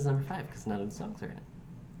Maleficent is number 5, because none of the songs are in it.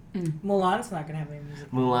 Mulan's not going to have any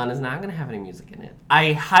music. Mulan is not going to have any music in it.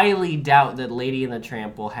 I highly doubt that Lady and the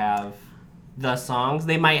Tramp will have the songs.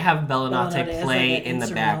 They might have Bellinotte play in the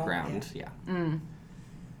background. Yeah. I'm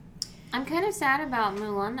kind of sad about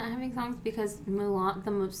Mulan not having songs because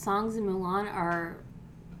the songs in Mulan are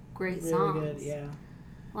great songs. Really good, yeah.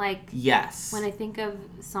 Like, yes. When I think of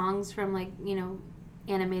songs from, like, you know,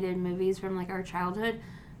 animated movies from, like, our childhood,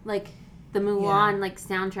 like, the Mulan, like,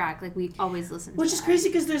 soundtrack, like, we always listen to Which is crazy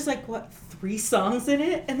because there's, like, 3 songs in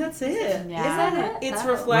it? And that's it. Yeah. Is that it? It's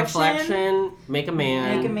Reflection, Make a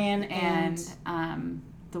Man, and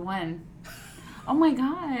the one. Oh my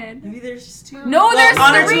god. Maybe there's just 2. No, there's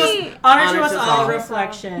 3. Honor to Us All,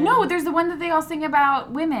 Reflection. No, there's the one that they all sing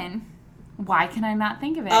about women. Why can I not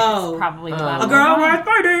think of it? Oh. It's probably A Girl Worth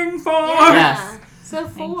Fighting For. Yes. So 4.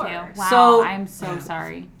 Thank you. Wow, So, I'm so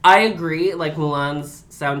sorry. I agree, like Mulan's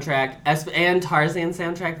soundtrack and Tarzan's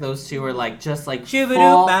soundtrack, those two are like just like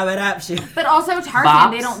full... But also Tarzan,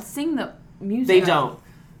 bops. they don't sing the music. They don't.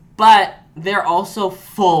 But they're also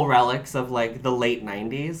full relics of like the late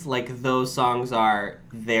 90s. Like those songs are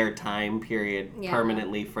their time period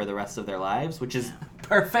permanently for the rest of their lives, which is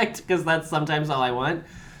perfect because that's sometimes all I want.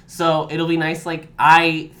 So it'll be nice. Like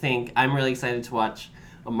I think I'm really excited to watch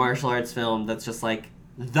a martial arts film that's just like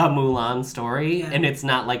the Mulan story, and it's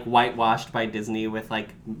not like whitewashed by Disney with like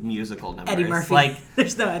musical numbers. Eddie Murphy. Like,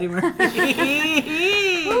 there's no Eddie Murphy. wait,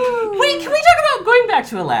 can we talk about going back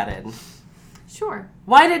to Aladdin? Sure.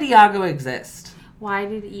 Why did Iago exist? Why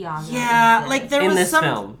did Iago Yeah, exist? like there in was this some.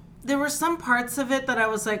 film? There were some parts of it that I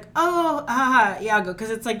was like, Iago,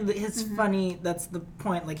 because it's like his funny, that's the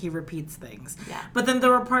point, like he repeats things. Yeah. But then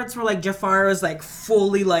there were parts where like Jafar was like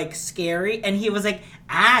fully like scary, and he was like,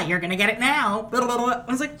 you're gonna get it now. Blah, blah, blah.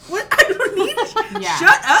 I was like, what? I don't need it. Yeah.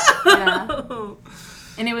 Shut up. Yeah.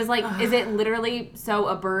 And it was like, is it literally so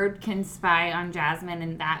a bird can spy on Jasmine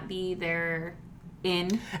and that be their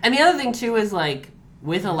in? And the other thing too is like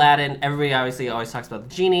with Aladdin, everybody obviously always talks about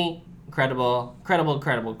the genie. Incredible.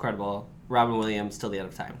 Robin Williams till the end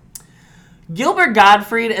of time. Gilbert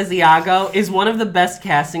Gottfried as Iago is one of the best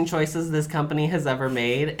casting choices this company has ever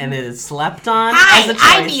made, and it is slept on as a choice.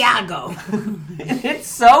 I'm Iago. It's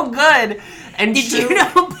so good. And Did you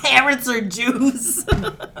know parents are Jews?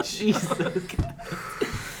 Jesus.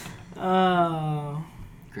 Oh.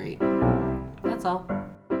 Great. That's all.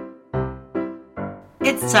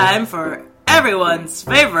 It's time for everyone's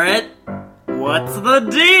favorite. What's the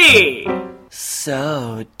D?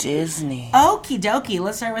 So, Disney. Okie dokie.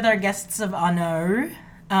 Let's start with our guests of honor.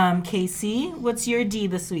 Casey, what's your D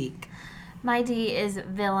this week? My D is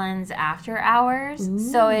Villains After Hours.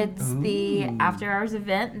 So it's the after hours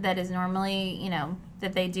event that is normally,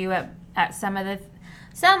 that they do at some of the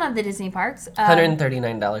Disney parks.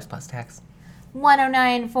 $139 plus tax.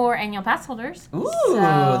 $109 for annual pass holders. Ooh,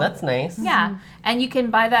 So, that's nice. yeah. And you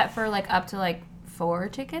can buy that for up to 4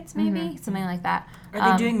 tickets, maybe something like that.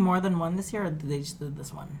 Are they doing more than one this year, or did they just do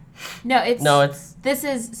this one? No, it's this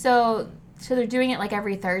is so they're doing it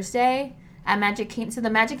every Thursday at Magic Kingdom. So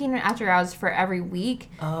the Magic Kingdom After Hours for every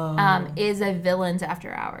week is a Villains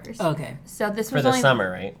After Hours. Okay. So this for was the only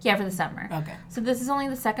summer, right? Yeah, for the summer. Okay. So this is only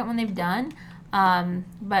the second one they've done.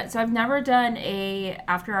 But so I've never done a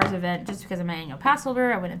after hours event just because I'm an annual pass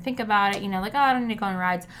holder. I wouldn't think about it, I don't need to go on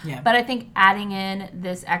rides. Yeah. But I think adding in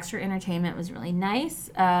this extra entertainment was really nice,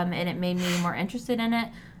 and it made me more interested in it.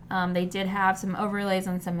 They did have some overlays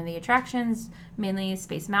on some of the attractions, mainly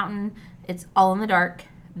Space Mountain. It's all in the dark,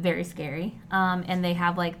 very scary. And they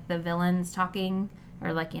have the villains talking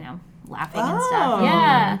or laughing and stuff.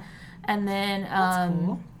 Yeah. And then That's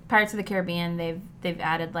cool. Pirates of the Caribbean, they've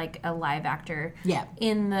added a live actor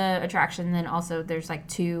in the attraction. Then also there's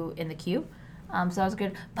 2 in the queue. So that was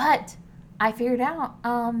good. But I figured out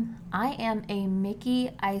I am a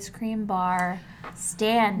Mickey ice cream bar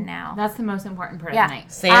stan now. That's the most important part of the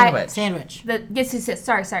night. Sandwich. Sorry.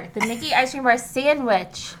 The Mickey ice cream bar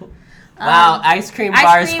sandwich. Wow, ice cream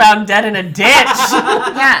bars found dead in a ditch.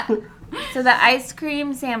 Yeah. So the ice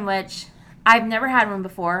cream sandwich, I've never had one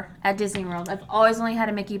before at Disney World. I've always only had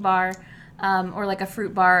a Mickey bar or a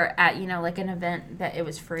fruit bar at, an event that it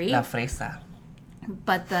was free. La fresa.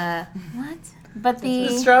 But the... What? But the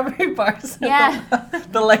strawberry bars. Yeah.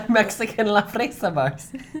 the Mexican La fresa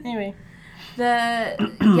bars. Anyway.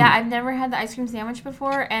 I've never had the ice cream sandwich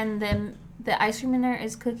before, and then the ice cream in there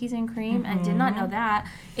is cookies and cream. I did not know that.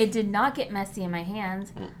 It did not get messy in my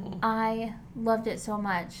hands. I loved it so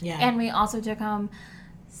much. Yeah. And we also took home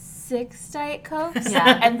 6 Diet Cokes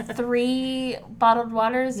and 3 bottled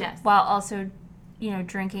waters while also,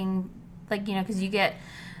 drinking, because you get,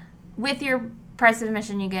 with your price of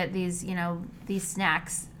admission, you get these, these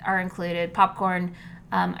snacks are included, popcorn,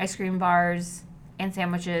 ice cream bars, and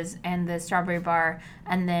sandwiches, and the strawberry bar,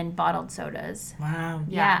 and then bottled sodas. Wow.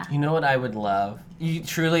 Yeah. You know what I would love?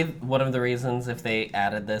 Truly, one of the reasons if they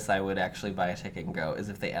added this, I would actually buy a ticket and go, is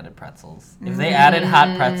if they added pretzels. If they added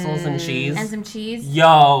hot pretzels and cheese. And some cheese.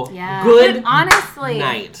 Yo. Yeah. Good But honestly,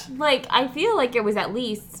 night. I feel like it was at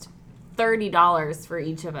least $30 for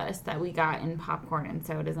each of us that we got in popcorn and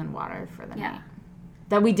sodas and water for the night.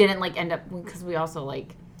 That we didn't end up, because we also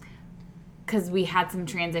because we had some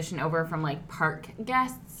transition over from park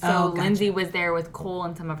guests. So Lindsay was there with Cole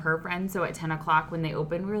and some of her friends. So at 10 o'clock when they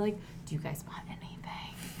opened, we were like, do you guys want anything?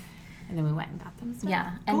 And then we went and got them stuff.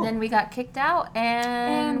 Yeah. And then we got kicked out,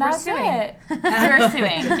 and we're that's suing. it. We're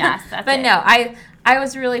suing. Yes, that's But it. no, I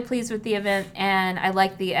was really pleased with the event, and I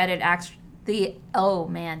like the added added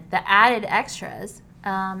extras.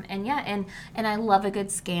 And I love a good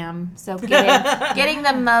scam. So getting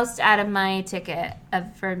the most out of my ticket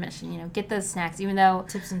for admission, get those snacks, even though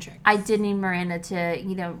Tips and tricks. I did need Miranda to,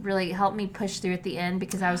 really help me push through at the end,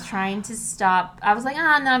 because I was trying to stop. I was like, no,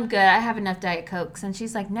 I'm good. I have enough Diet Cokes. And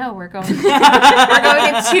she's like, no, we're going to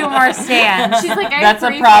get 2 more stands. She's like, That's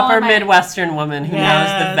a proper Midwestern woman who knows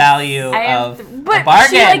the value of a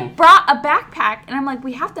bargain. She brought a backpack, and I'm like,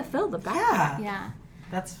 we have to fill the backpack. Yeah.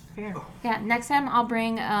 That's fair. Yeah, next time I'll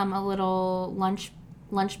bring a little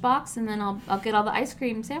lunchbox, and then I'll get all the ice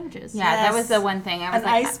cream sandwiches. Yeah, that was the one thing. I was An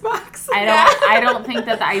ice box. I don't think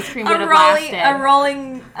that the ice cream would have lasted. A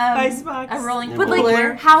rolling ice box. A rolling But cooler.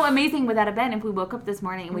 like, how amazing would that have been if we woke up this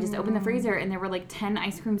morning and we just opened the freezer and there were like 10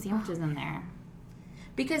 ice cream sandwiches in there?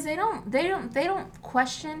 Because they don't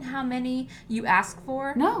question how many you ask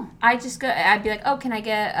for. No. I'd be like, oh, can I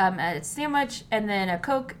get a sandwich and then a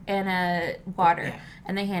Coke and a water? Yeah.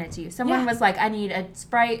 And they hand it to you. Someone was like, I need a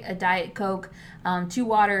Sprite, a Diet Coke, 2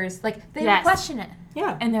 waters. Like, they don't question it.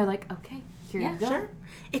 Yeah. And they're like, okay, here you go. Sure.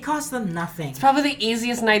 It costs them nothing. It's probably the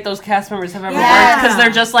easiest night those cast members have ever Yeah. worked because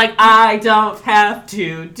they're just like, I don't have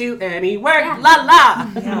to do any work. La la.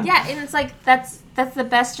 Yeah, and it's like, that's the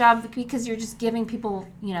best job because you're just giving people,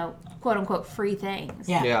 quote unquote, free things.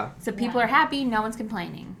 Yeah. So people are happy, no one's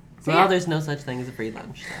complaining. So Well, there's no such thing as a free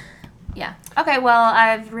lunch. So. Yeah. Okay, well,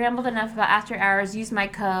 I've rambled enough about After Hours. Use my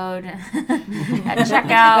code at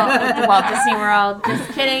checkout at the Walt Disney World.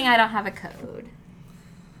 Just kidding, I don't have a code.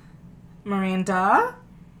 Miranda?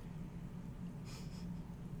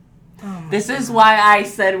 This is why I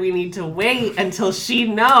said we need to wait until she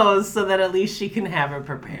knows so that at least she can have it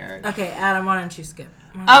prepared. Okay, Adam, why don't you skip?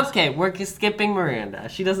 Okay, we're skipping Miranda.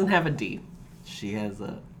 She doesn't have a D. She has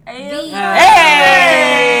a... Hey!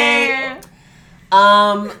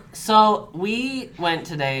 So we went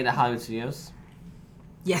today to Hollywood Studios.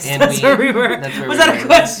 Yes, And that's where we were. that's where Was we that were. a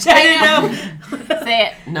question? I didn't know. Say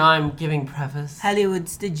it. No, I'm giving preface. Hollywood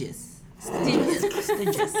Stitches.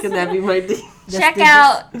 Stitches. Can that be my D? Check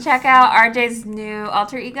out RJ's new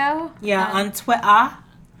alter ego. Yeah, on Twitter.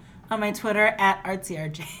 On my Twitter, at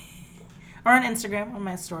ArtsyRJ. Or on Instagram, on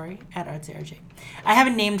my story, at ArtsyRJ. I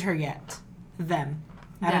haven't named her yet. Them.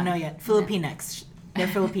 I don't know yet. Filipinx. They're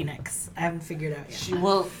Filipinx. I haven't figured out yet.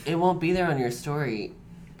 It won't be there on your story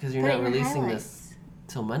because you're Put it not in your releasing highlights. this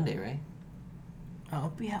till Monday, right? Oh,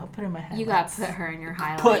 yeah, I'll put it in my head. You gotta put her in your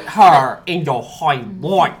highlights. Put her in your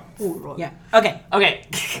highlight. Yeah. Okay. Okay,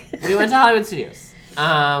 we went to Hollywood Studios,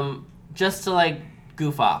 just to like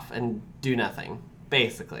goof off and do nothing,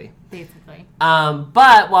 basically.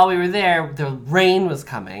 But while we were there, the rain was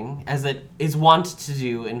coming, as it is wont to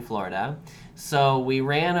do in Florida. So we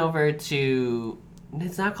ran over to.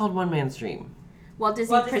 It's not called One Man's Dream. Walt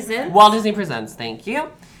Disney Presents. Walt Disney Presents. Thank you.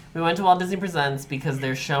 We went to Walt Disney Presents because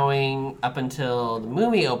they're showing up until the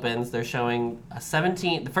movie opens. They're showing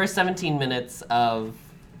the first 17 minutes of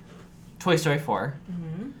Toy Story 4,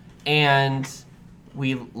 and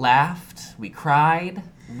we laughed, we cried,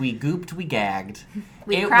 we gooped, we gagged.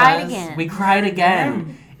 We cried again. We cried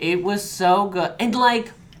again. It was so good, and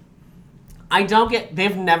like,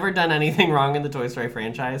 they've never done anything wrong in the Toy Story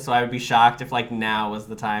franchise, so I would be shocked if like now was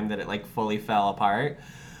the time that it like fully fell apart.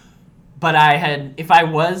 But if I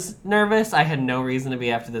was nervous, I had no reason to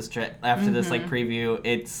be after this this like preview.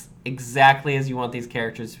 It's exactly as you want these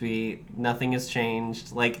characters to be. Nothing has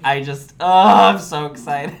changed. Like, I'm so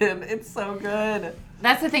excited. It's so good.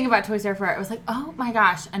 That's the thing about Toy Story 4. It was like, oh my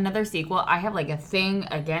gosh, another sequel. I have like a thing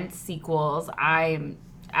against sequels. I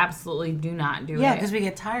absolutely do not do it. Yeah, because we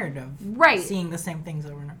get tired of seeing the same things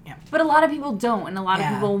over and over. Yeah. But a lot of people don't, and a lot of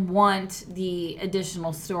people want the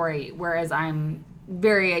additional story, whereas I'm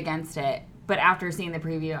very against it. But after seeing the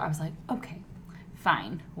preview, I was like, okay,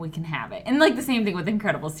 fine, we can have it. And like the same thing with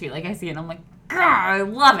Incredibles 2. Like I see it and I'm like, I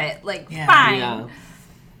love it. Like, fine. Yeah.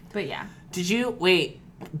 But yeah. Did you, wait,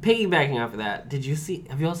 piggybacking off of that,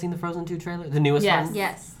 have you all seen the Frozen 2 trailer? The newest one?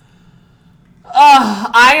 Yes.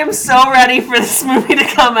 Oh, I am so ready for this movie to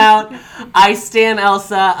come out. I stan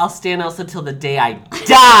Elsa. I'll stan Elsa till the day I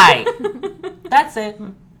die. That's it.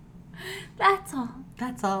 That's all.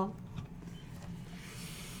 That's all.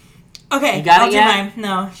 Okay, you got I'll it do yet? mine.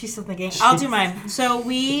 No, she's still thinking. I'll do mine. So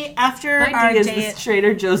after My our D is day this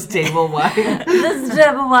Trader Joe's table wine. This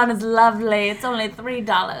table one is lovely. It's only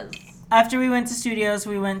 $3. After we went to studios,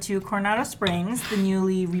 we went to Coronado Springs, the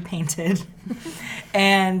newly repainted,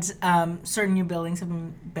 and certain new buildings have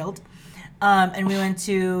been built. And we went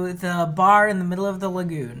to the bar in the middle of the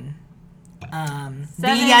lagoon,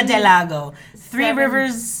 Villa del Lago, Three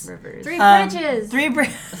Bridges. Three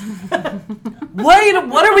bridges.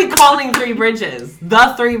 What are we calling Three Bridges?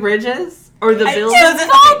 The Three Bridges? Or the building?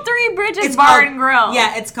 It's called Three Bridges Bar and Grill.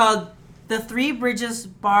 Yeah, it's called the Three Bridges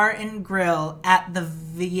Bar and Grill at the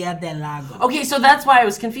Villa del Lago. Okay, so that's why I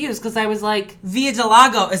was confused, because I was like... Villa del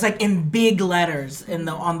Lago is like in big letters on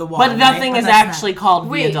the wall. But nothing is actually called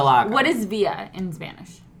Villa del Lago. What is Villa in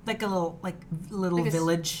Spanish? Like a little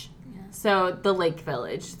village. So the Lake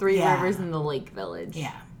Village. Three Rivers in the Lake Village.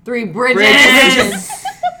 Yeah. Three Bridges.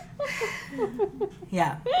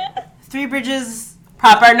 Yeah. Three Bridges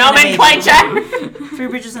Proper nomenclature. 3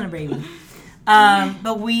 bridges and a baby.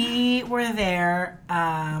 But we were there.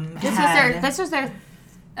 This was their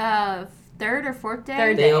third or fourth day.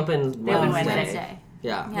 Third They day. opened Wednesday.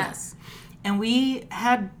 Yeah. Yes. And we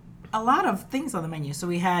had a lot of things on the menu. So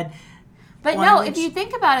we had. But no, if you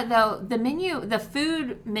think about it though, the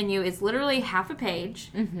food menu is literally half a page.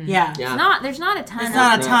 Mm-hmm. Yeah. There's not a ton. It's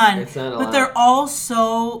not a ton. It's not a but lot. they're all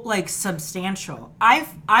so like substantial.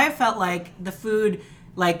 I felt like the food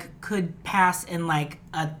like could pass in like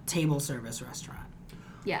a table service restaurant.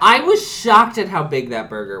 Yeah. I was shocked at how big that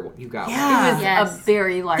burger you got. Yeah. It was a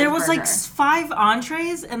very large There was burger. like 5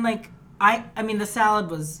 entrees and like I mean the salad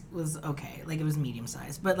was okay, like it was medium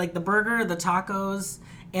sized, but like the burger, the tacos,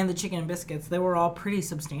 and the chicken and biscuits, they were all pretty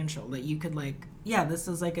substantial. That you could like, yeah, this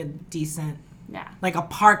is like a decent, like a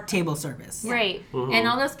park table service, Right. Mm-hmm. And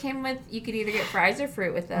all those came with, you could either get fries or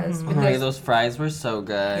fruit with those. Mm-hmm. Okay, those fries were so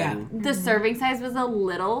good. Yeah. The serving size was a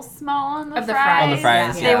little small on the Of the fries. fries. On the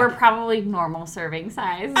fries, They yeah. were probably normal serving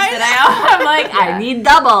size. I'm like, I need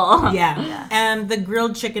double. Yeah. And the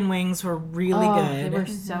grilled chicken wings were really They good. were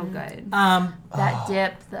so good. That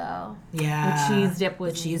dip though. Yeah, The cheese dip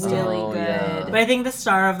was cheese really dip. Oh, good. yeah. But I think the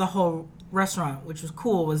star of the whole restaurant, which was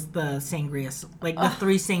cool, was the sangria, like the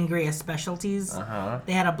 3 sangria specialties.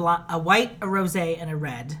 They had a white, a rosé, and a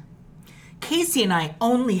red. Casey and I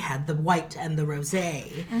only had the white and the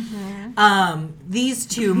rosé. These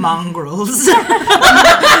 2 mongrels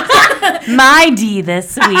My D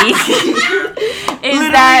this week is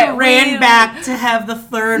literally ran back to have the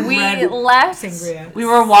 3rd we red left. sangria. We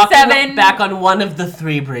were walking 7 back on one of the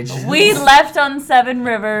 3 bridges. We left on 7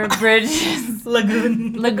 River Bridges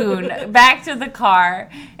Lagoon back to the car,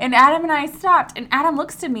 and Adam and I stopped, and Adam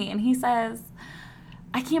looks to me and he says,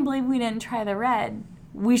 I can't believe we didn't try the red.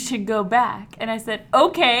 We should go back. And I said,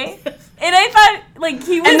 okay. And I thought, like,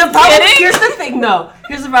 he was And the problem, kidding. here's the thing though.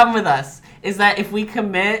 Here's the problem with us. Is that if we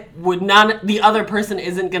commit, the other person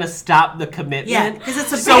isn't gonna stop the commitment. Yeah, because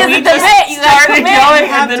it's a So big- we it's a just bit, you gotta started commit. going, You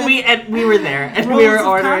have and then to- we were there, and we Rules were of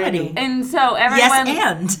ordering. comedy. And so everyone,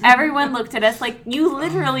 and. everyone looked at us like, you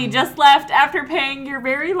literally just left after paying your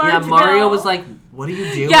very large Yeah, Mario bill. was like, "What are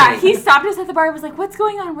you doing?" Yeah, he stopped us at the bar and was like, what's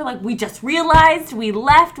going on? We're like, we just realized, we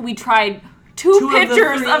left, we tried two of the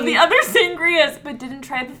pitchers of 3. the other sangrias, but didn't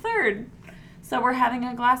try the third. So we're having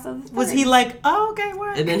a glass of the third. Was he like, oh, okay,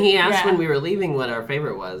 what? And then he asked Yeah. when we were leaving what our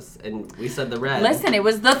favorite was, and we said the red. Listen, it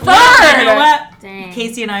was the third! You know what? Dang.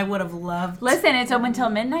 Casey and I would have loved. Listen, it's open till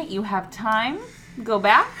midnight. You have time. Go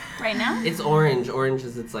back right now. It's orange. Orange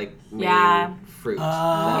is its like main Yeah. fruit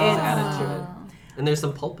that is It's- added to it, and there's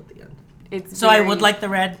some pulp at the end. It's So I very- would like the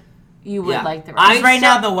red. You would Yeah. like the I rest. Right still-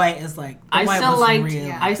 now the white is like. The I white still was liked. real.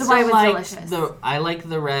 Yeah. I The still white was liked delicious. I like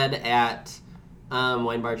the red at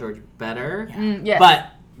Wine Bar George better, Yes. but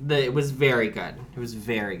it was very good. It was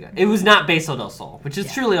very good. It was not Beso del Sol, which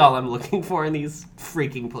is truly all I'm looking for in these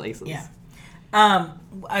freaking places. Yeah.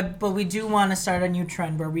 But we do want to start a new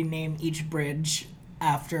trend where we name each bridge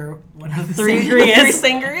after one of the Three sangrias.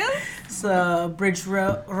 sangrias. So Bridge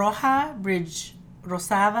Roja, Bridge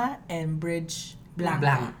Rosada, and Bridge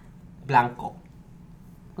Blanca. Blanco.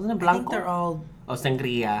 Wasn't it I Blanco? think they're all. Oh,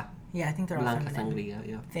 sangria. Yeah, I think they're all Blanca feminine. sangria,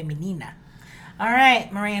 yeah. Feminina. All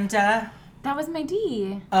right, Miranda. That was my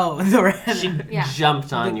D. Oh, the red. She Yeah.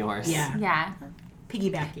 jumped on yours. Yeah. Yeah.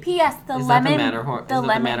 Piggybacking. P.S. The Is lemon. that the Matterhorn? The is that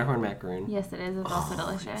lemon. the Matterhorn macaroon? Yes, it is. It's also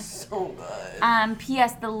delicious. So good.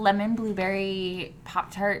 P.S. The lemon blueberry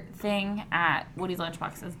Pop-Tart thing at Woody's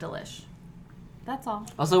Lunchbox is delish. That's all.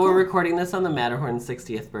 Also, we're recording this on the Matterhorn's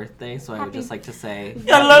 60th birthday, so I would Happy- just like to say,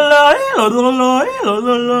 I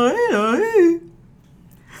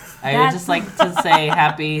would just like to say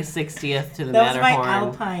happy 60th to the That was my Matterhorn.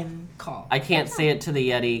 Alpine call. I can't say it to the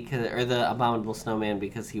Yeti or the Abominable Snowman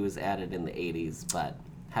because he was added in the 80s, but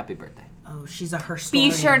happy birthday. Oh, she's a herstory.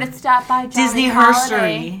 Be sure to stop by Johnny Disney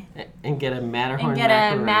Holiday herstory. And get a Matterhorn and get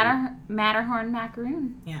a macaroon. Matterhorn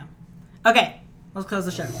macaroon. Yeah. Okay, let's close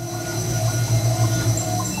the show.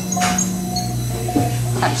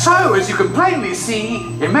 So, as you can plainly see,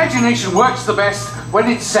 imagination works the best when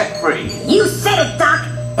it's set free. You said it, Doc!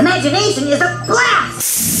 Imagination is a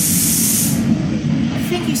blast!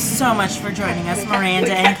 Thank you so much for joining us,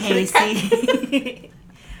 Miranda and Casey.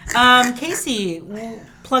 Casey,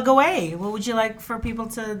 plug away. What would you like for people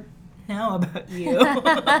to know about you?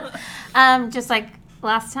 Just like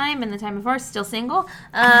last time and the time before, still single.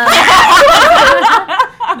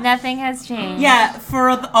 Nothing has changed. Yeah, for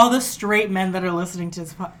all the straight men that are listening to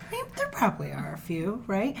this podcast, there probably are a few,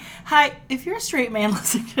 right? Hi, if you're a straight man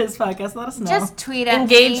listening to this podcast, let us know. Just tweet at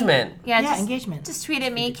Engagement. me. Yeah, yeah, just, engagement. just tweet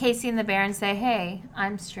at me, Casey and the Bear, and say, hey,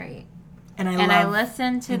 I'm straight. And I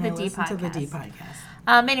listen to the D listen to the D podcast. podcast.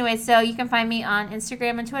 Anyway, so you can find me on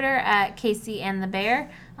Instagram and Twitter at Casey and the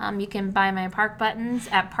Bear. You can buy my park buttons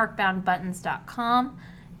at parkboundbuttons.com.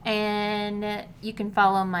 And you can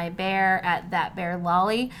follow my bear at That Bear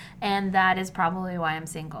Lolly, and that is probably why I'm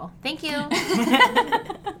single. Thank you.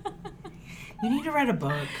 You need to write a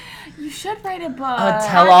book. You should write a book. A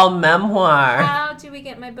tell-all memoir. How do we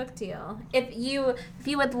get my book deal? If you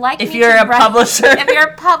would like, If you're a publisher, if you're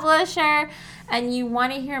a publisher and you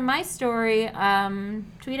want to hear my story,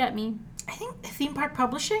 tweet at me. I think Theme Park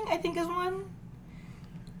Publishing, is one.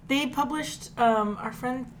 They published our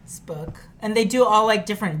friend's book, and they do all like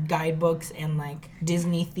different guidebooks and like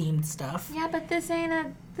Disney themed stuff. Yeah, but this ain't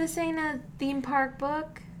a theme park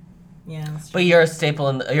book. Yeah, that's true. but you're a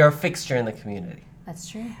staple you're a fixture in the community. That's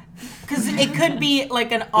true. Because it could be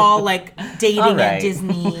like an all like dating All right. at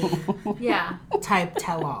Disney Yeah. type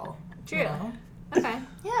tell all. True. Okay.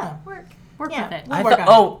 Yeah. Work Yeah. with it. We'll work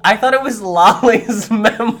on it. I thought it was Lolly's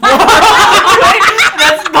memoir.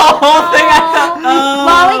 That's the whole thing. I thought.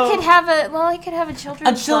 Lolly could have a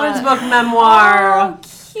children's A children's book memoir.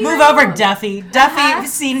 Cute. Move over, Duffy. Duffy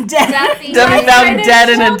seen dead. Duffy. Debbie found dead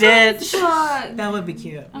in a ditch. That would be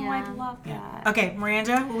cute. Oh, Yeah. I'd love that. Yeah. Okay,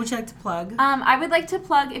 Miranda, what would you like to plug? I would like to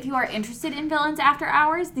plug, if you are interested in Villains After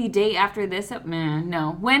Hours, the day after this,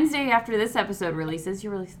 Wednesday after this episode releases.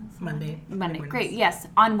 You release this? Monday. Great, yes.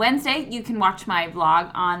 On Wednesday, you can watch my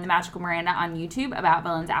vlog on The Magical Miranda on YouTube about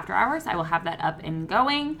Villains After Hours. I will have that up and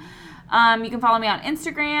going. You can follow me on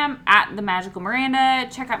Instagram at The Magical Miranda.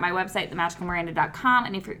 Check out my website, themagicalmiranda.com.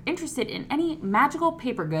 And if you're interested in any magical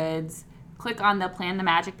paper goods, click on the Plan the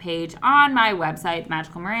Magic page on my website,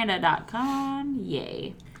 themagicalmiranda.com.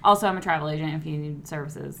 Yay. Also, I'm a travel agent. If you need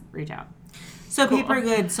services, reach out. So paper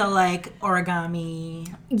goods, so like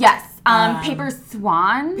origami, Yes. Paper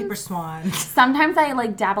swan. paper swans. Sometimes I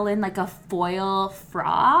like dabble in like a foil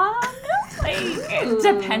frog.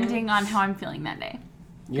 Depending on how I'm feeling that day.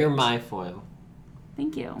 You're my foil.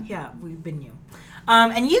 Thank you. Yeah, we've been you.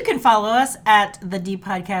 And you can follow us at the D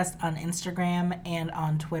Podcast on Instagram and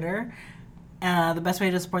on Twitter. The best way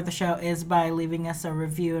to support the show is by leaving us a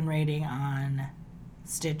review and rating on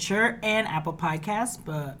Stitcher and Apple Podcasts,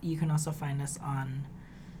 but you can also find us on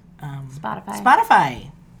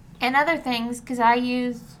Spotify. And other things, because I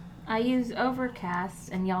use Overcast,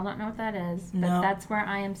 and y'all don't know what that is, but No. that's where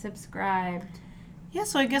I am subscribed. Yeah,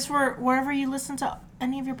 so I guess we're wherever you listen to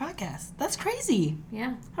any of your podcasts. That's crazy.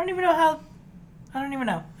 Yeah. I don't even know how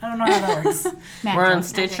that works. We're on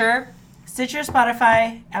Stitcher. Stitcher,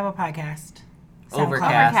 Spotify, Apple Podcast,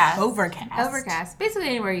 Overcast. Overcast. Basically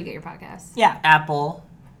anywhere you get your podcasts. Yeah, Apple.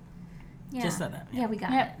 Yeah. just said that. Yeah, we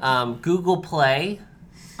got Yep. it. Google Play.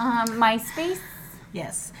 MySpace.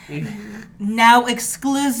 Yes. Now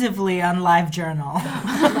exclusively on LiveJournal.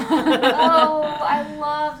 Oh, I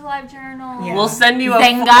love LiveJournal. Yeah. We'll send you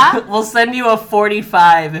Zenga? We'll send you a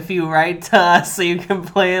 45 if you write to us, so you can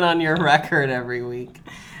play it on your record every week.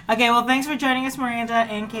 Okay, well, thanks for joining us, Miranda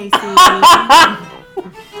and Casey.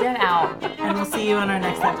 Get out. And we'll see you on our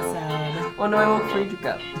next episode. Oh no, I won't free to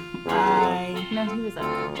go. Bye. No, he was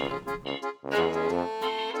up.